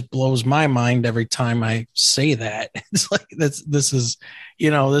it just blows my mind every time I say that. It's like, this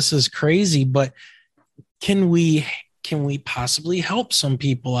is crazy, but can we possibly help some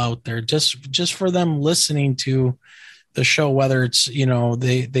people out there just for them listening to the show, whether it's,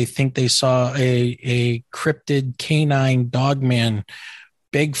 they think they saw a cryptid canine dogman,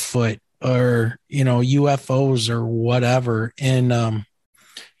 Bigfoot, or, UFOs or whatever. And,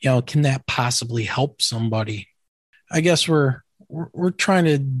 can that possibly help somebody? I guess we're trying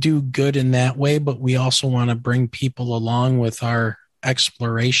to do good in that way, but we also want to bring people along with our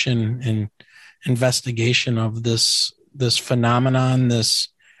exploration and investigation of this phenomenon, this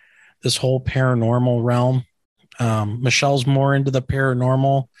whole paranormal realm. Michelle's more into the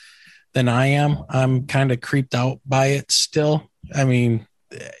paranormal than I am. I'm kind of creeped out by it still. I mean,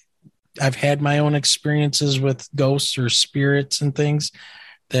 I've had my own experiences with ghosts or spirits and things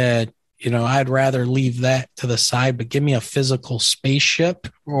that, I'd rather leave that to the side, but give me a physical spaceship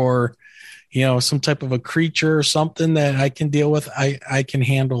or, some type of a creature or something that I can deal with. I can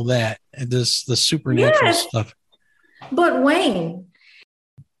handle that. The supernatural stuff. But Wayne,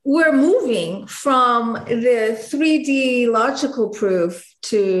 we're moving from the 3D logical proof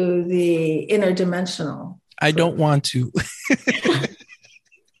to the interdimensional. I don't want to.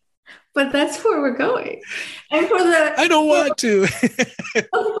 But that's where we're going. And I don't want to. For those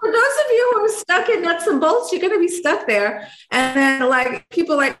of you who are stuck in nuts and bolts, you're going to be stuck there. And then like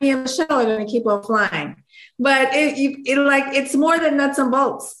people like me and Michelle are going to keep on flying. But it's more than nuts and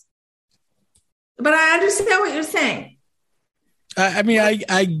bolts. But I understand what you're saying. I mean,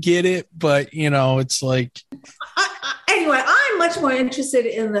 I get it, but it's like. Anyway, I'm much more interested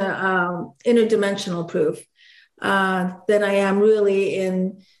in the interdimensional proof than I am really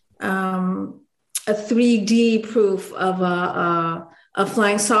in a 3D proof of a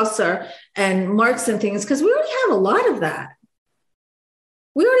flying saucer and marks and things, because we already have a lot of that.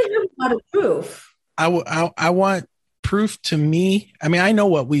 We already have a lot of proof. I want proof to me. I mean, I know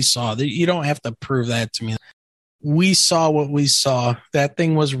what we saw. You don't have to prove that to me. We saw what we saw. That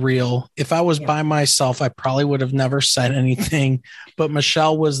thing was real. If I was by myself, I probably would have never said anything, but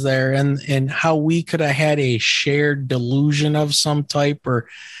Michelle was there, and how we could have had a shared delusion of some type, or,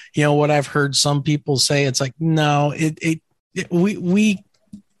 what I've heard some people say, it's like, no, we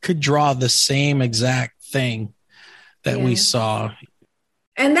could draw the same exact thing that we saw.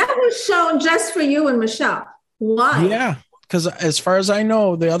 And that was shown just for you and Michelle. Why? Yeah. Because as far as I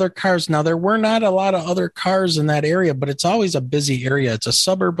know, the other cars, now there were not a lot of other cars in that area, but it's always a busy area. It's a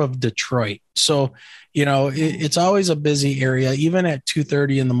suburb of Detroit. So, it's always a busy area. Even at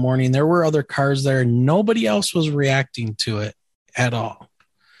 2:30 in the morning, there were other cars there. Nobody else was reacting to it at all.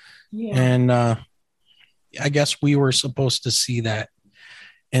 Yeah. And I guess we were supposed to see that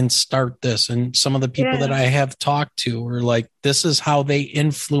and start this. And some of the people that I have talked to were like, this is how they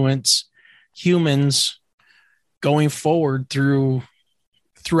influence humans going forward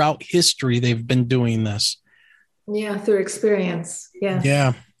throughout history. They've been doing this. Yeah, through experience. Yeah.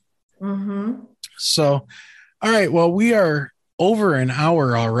 Yeah. Mm-hmm. So, all right. Well, we are over an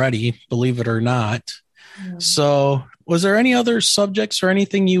hour already, believe it or not. Mm-hmm. So, was there any other subjects or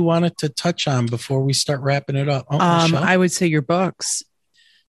anything you wanted to touch on before we start wrapping it up? I would say your books.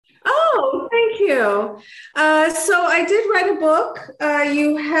 Oh, thank you. So I did write a book.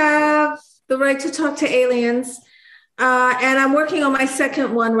 You have the right to talk to aliens. And I'm working on my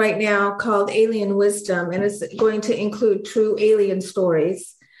second one right now called Alien Wisdom, and it's going to include true alien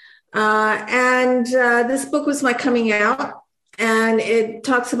stories. And this book was my coming out, and it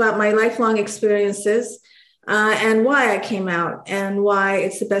talks about my lifelong experiences and why I came out and why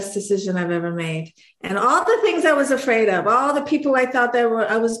it's the best decision I've ever made. And all the things I was afraid of, all the people I thought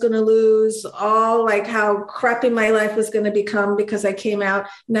I was going to lose, all like how crappy my life was going to become because I came out,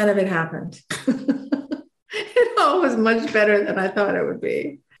 none of it happened. It all was much better than I thought it would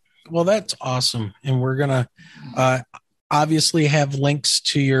be. Well, that's awesome. And we're going to obviously have links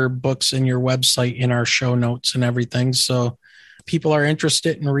to your books and your website in our show notes and everything. So people are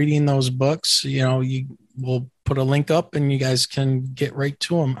interested in reading those books, we'll put a link up and you guys can get right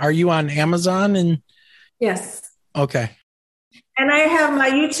to them. Are you on Amazon? And Yes. okay. And I have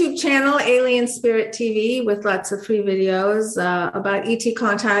my YouTube channel, Alien Spirit TV, with lots of free videos about ET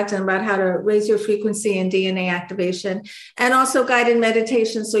contact and about how to raise your frequency and DNA activation, and also guided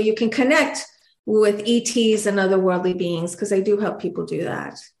meditation so you can connect with ETs and other worldly beings, because I do help people do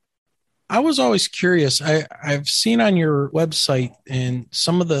that. I was always curious. I've seen on your website and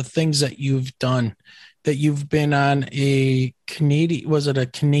some of the things that you've done, that you've been on a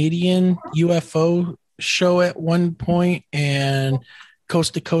Canadian UFO show at one point, and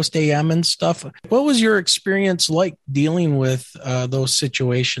Coast to Coast AM and stuff. What was your experience like dealing with those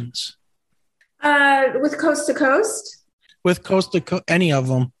situations? With Coast to Coast? With Coast to Coast, any of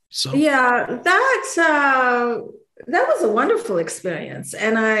them. So yeah, that was a wonderful experience.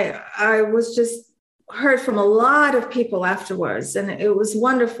 And I was just heard from a lot of people afterwards, and it was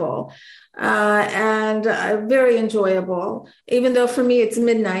wonderful and very enjoyable, even though for me it's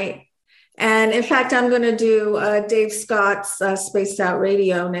midnight. And in fact, I'm going to do Dave Scott's Spaced Out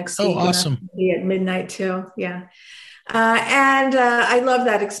Radio next week. Oh, awesome. Be at midnight too. Yeah. And I love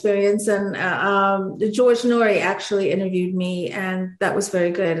that experience. And George Norrie actually interviewed me, and that was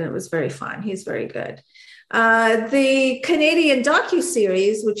very good. And it was very fun. He's very good. The Canadian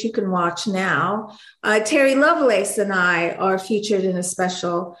docuseries, which you can watch now, Terry Lovelace and I are featured in a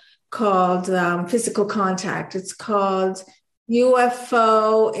special called Physical Contact. It's called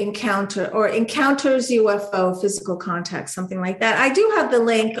UFO Encounter, or Encounters UFO Physical Contact, something like that. I do have the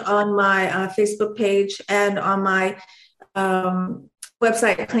link on my Facebook page and on my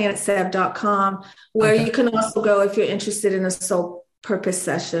website, planetsev.com, where you can also go if you're interested in a soul purpose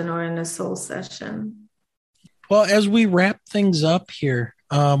session or in a soul session. Well, as we wrap things up here,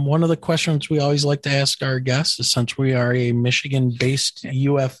 one of the questions we always like to ask our guests is, since we are a Michigan-based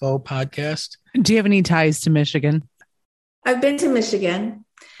UFO podcast, do you have any ties to Michigan? I've been to Michigan.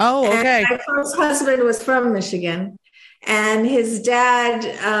 Oh, okay. My first husband was from Michigan, and his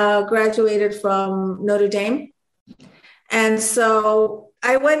dad graduated from Notre Dame. And so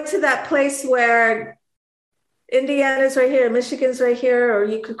I went to that place where Indiana's right here, Michigan's right here, or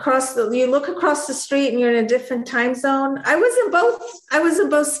you look across the street and you're in a different time zone. I was in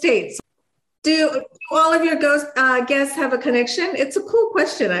both states. Do all of your guests have a connection? It's a cool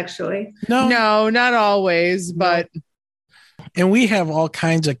question, actually. No, not always, but. And we have all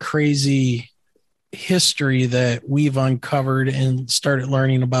kinds of crazy history that we've uncovered and started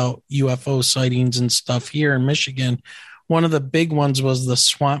learning about UFO sightings and stuff here in Michigan. One of the big ones was the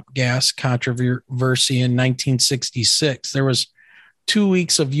swamp gas controversy in 1966. There was 2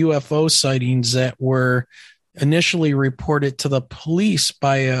 weeks of UFO sightings that were initially reported to the police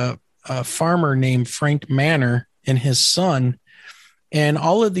by a farmer named Frank Manor and his son. And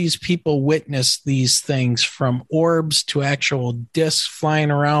all of these people witnessed these things, from orbs to actual discs flying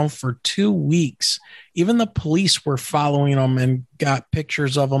around for 2 weeks. Even the police were following them and got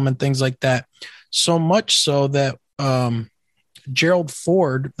pictures of them and things like that. So much so that Gerald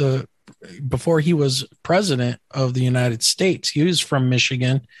Ford, before he was president of the United States, he was from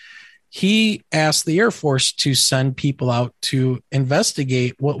Michigan. He asked the Air Force to send people out to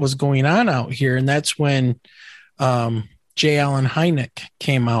investigate what was going on out here. And that's when J. Allen Hynek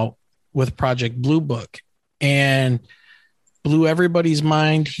came out with Project Blue Book and blew everybody's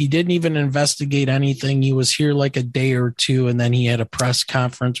mind. He didn't even investigate anything. He was here like a day or two, and then he had a press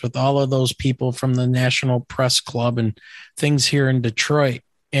conference with all of those people from the National Press Club and things here in Detroit,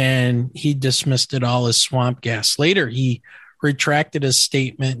 and he dismissed it all as swamp gas. Later, he retracted his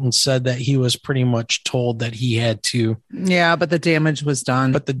statement and said that he was pretty much told that he had to. Yeah, but the damage was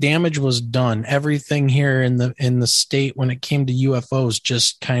done. Everything here in the state, when it came to UFOs,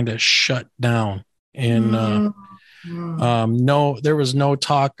 just kind of shut down. And there was no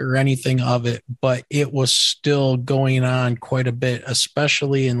talk or anything of it, but it was still going on quite a bit,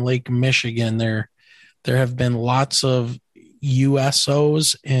 especially in Lake Michigan. There have been lots of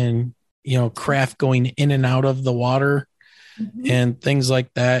USOs and, craft going in and out of the water and things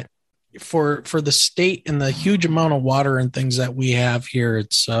like that. For the state and the huge amount of water and things that we have here,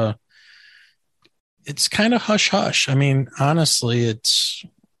 it's kind of hush hush. I mean, honestly, it's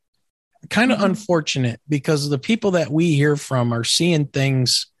kind of unfortunate because the people that we hear from are seeing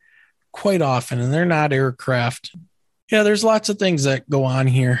things quite often, and they're not aircraft. Yeah, there's lots of things that go on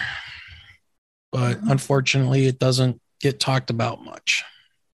here, but unfortunately, it doesn't get talked about much.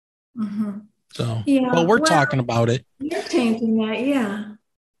 So, we're talking about it. You're changing that, yeah.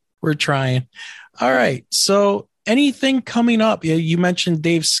 We're trying. All right. So, anything coming up? You mentioned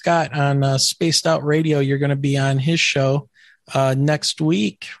Dave Scott on Spaced Out Radio. You're going to be on his show. next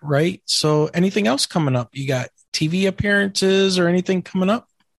week, right? So anything else coming up? You got TV appearances or anything coming up?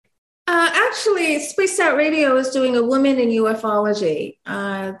 Actually, Space Out Radio is doing a Woman in Ufology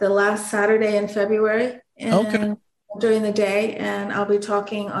the last Saturday in February during the day, and I'll be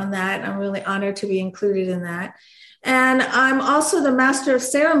talking on that. I'm really honored to be included in that. And I'm also the Master of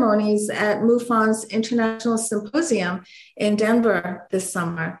Ceremonies at MUFON's International Symposium in Denver this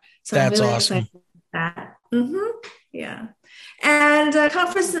summer. So that's I'm really awesome. excited about that. Yeah. And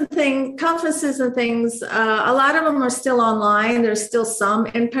conferences and things, a lot of them are still online. There's still some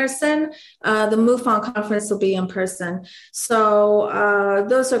in person. The MUFON conference will be in person. So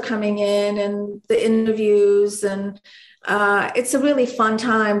those are coming in, and the interviews, and it's a really fun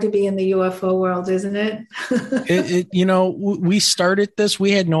time to be in the UFO world, isn't it? We started this.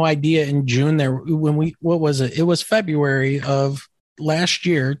 We had no idea in June there what was it? It was February of last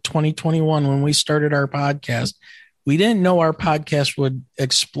year, 2021, when we started our podcast. We didn't know our podcast would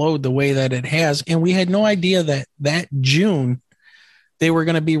explode the way that it has. And we had no idea that June they were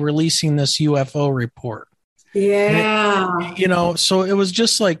going to be releasing this UFO report. Yeah. So it was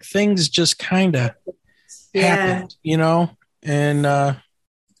just like things just kind of happened, and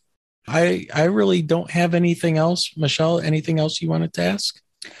I really don't have anything else. Michelle, anything else you wanted to ask?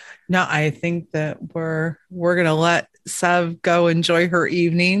 No, I think that we're going to let Sev go enjoy her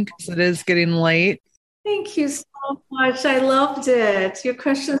evening because it is getting late. Thank you so much. I loved it. Your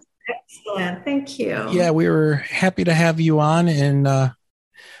questions are excellent. Thank you. Yeah, we were happy to have you on, and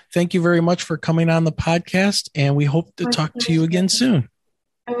thank you very much for coming on the podcast, and we hope to talk to you again soon.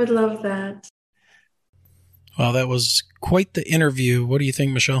 I would love that. Well, that was quite the interview. What do you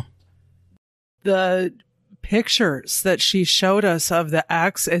think, Michelle? The pictures that she showed us of the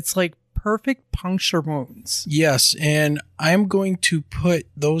X, it's like perfect puncture wounds. Yes, and I'm going to put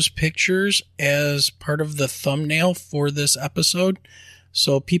those pictures as part of the thumbnail for this episode,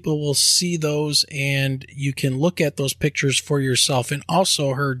 so people will see those and you can look at those pictures for yourself. And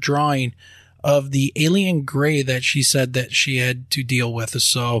also her drawing of the alien gray that she said that she had to deal with.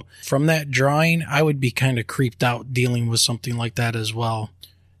 So from that drawing, I would be kind of creeped out dealing with something like that as well.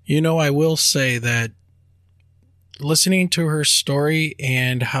 I will say that listening to her story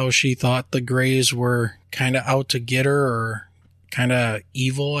and how she thought the Greys were kind of out to get her, or kind of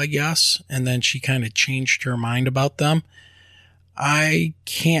evil, I guess, and then she kind of changed her mind about them. I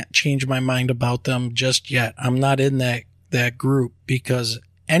can't change my mind about them just yet. I'm not in that group, because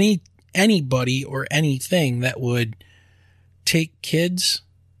anybody or anything that would take kids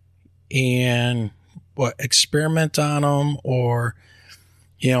and experiment on them, or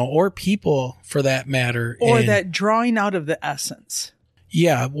people for that matter. Or that drawing out of the essence.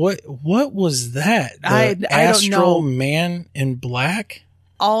 Yeah. What was that? I don't know. Man in black?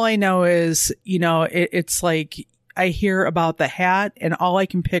 All I know is, it's like I hear about the hat, and all I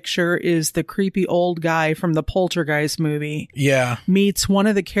can picture is the creepy old guy from the Poltergeist movie. Yeah. Meets one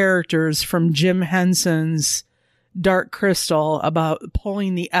of the characters from Jim Henson's Dark Crystal about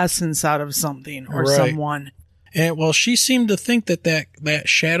pulling the essence out of something or someone. And she seemed to think that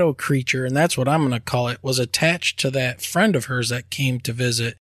shadow creature, and that's what I'm going to call it, was attached to that friend of hers that came to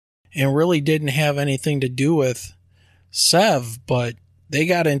visit, and really didn't have anything to do with Sev, but they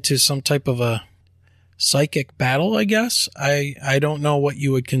got into some type of a psychic battle, I guess. I don't know what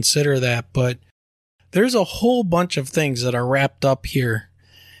you would consider that, but there's a whole bunch of things that are wrapped up here,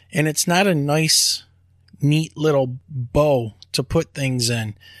 and it's not a nice, neat little bow to put things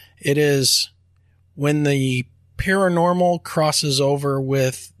in. It is when the paranormal crosses over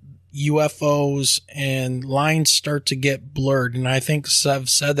with UFOs and lines start to get blurred. And I think Sev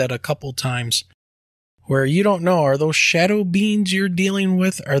said that a couple times, where you don't know, are those shadow beings you're dealing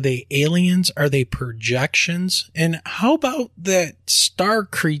with? Are they aliens? Are they projections? And how about that star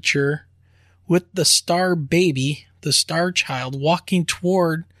creature with the star baby, the star child, walking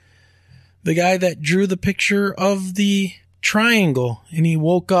toward the guy that drew the picture of the triangle? And he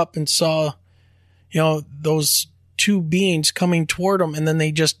woke up and saw, those two beings coming toward him, and then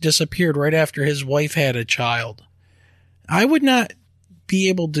they just disappeared right after his wife had a child. I would not be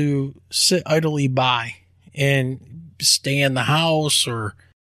able to sit idly by and stay in the house or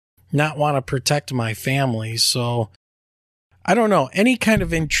not want to protect my family. So I don't know, any kind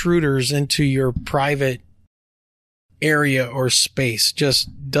of intruders into your private area or space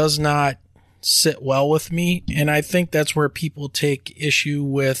just does not sit well with me. And I think that's where people take issue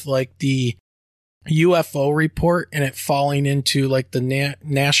with like the UFO report and it falling into like the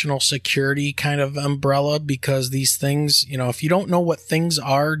national security kind of umbrella, because these things, if you don't know what things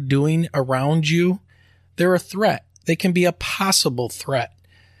are doing around you, they're a threat. They can be a possible threat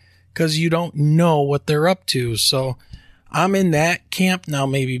because you don't know what they're up to. So I'm in that camp now,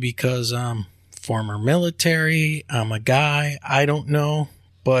 maybe because I'm former military, I'm a guy, I don't know,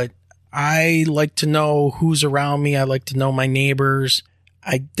 but I like to know who's around me. I like to know my neighbors.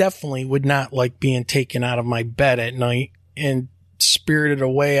 I definitely would not like being taken out of my bed at night and spirited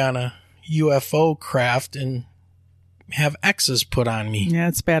away on a UFO craft and have X's put on me. Yeah,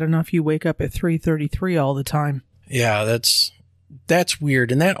 it's bad enough you wake up at 3:33 all the time. Yeah, that's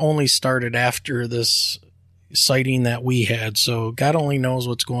weird. And that only started after this sighting that we had. So God only knows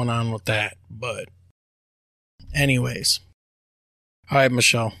what's going on with that. But anyways. All right,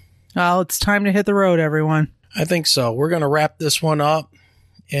 Michelle. Well, it's time to hit the road, everyone. I think so. We're going to wrap this one up.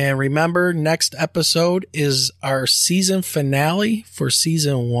 And remember, next episode is our season finale for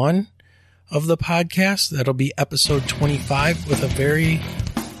season 1 of the podcast. That'll be episode 25 with a very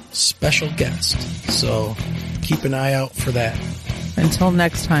special guest. So keep an eye out for that. Until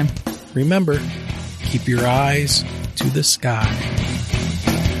next time. Remember, keep your eyes to the sky.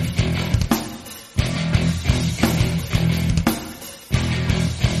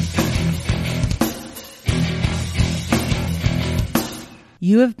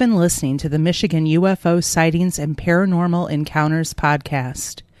 You have been listening to the Michigan UFO Sightings and Paranormal Encounters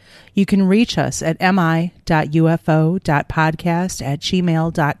podcast. You can reach us at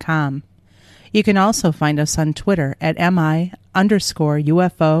mi.ufo.podcast@gmail.com. You can also find us on Twitter at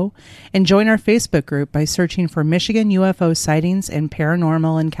mi_UFO and join our Facebook group by searching for Michigan UFO Sightings and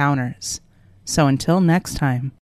Paranormal Encounters. So until next time.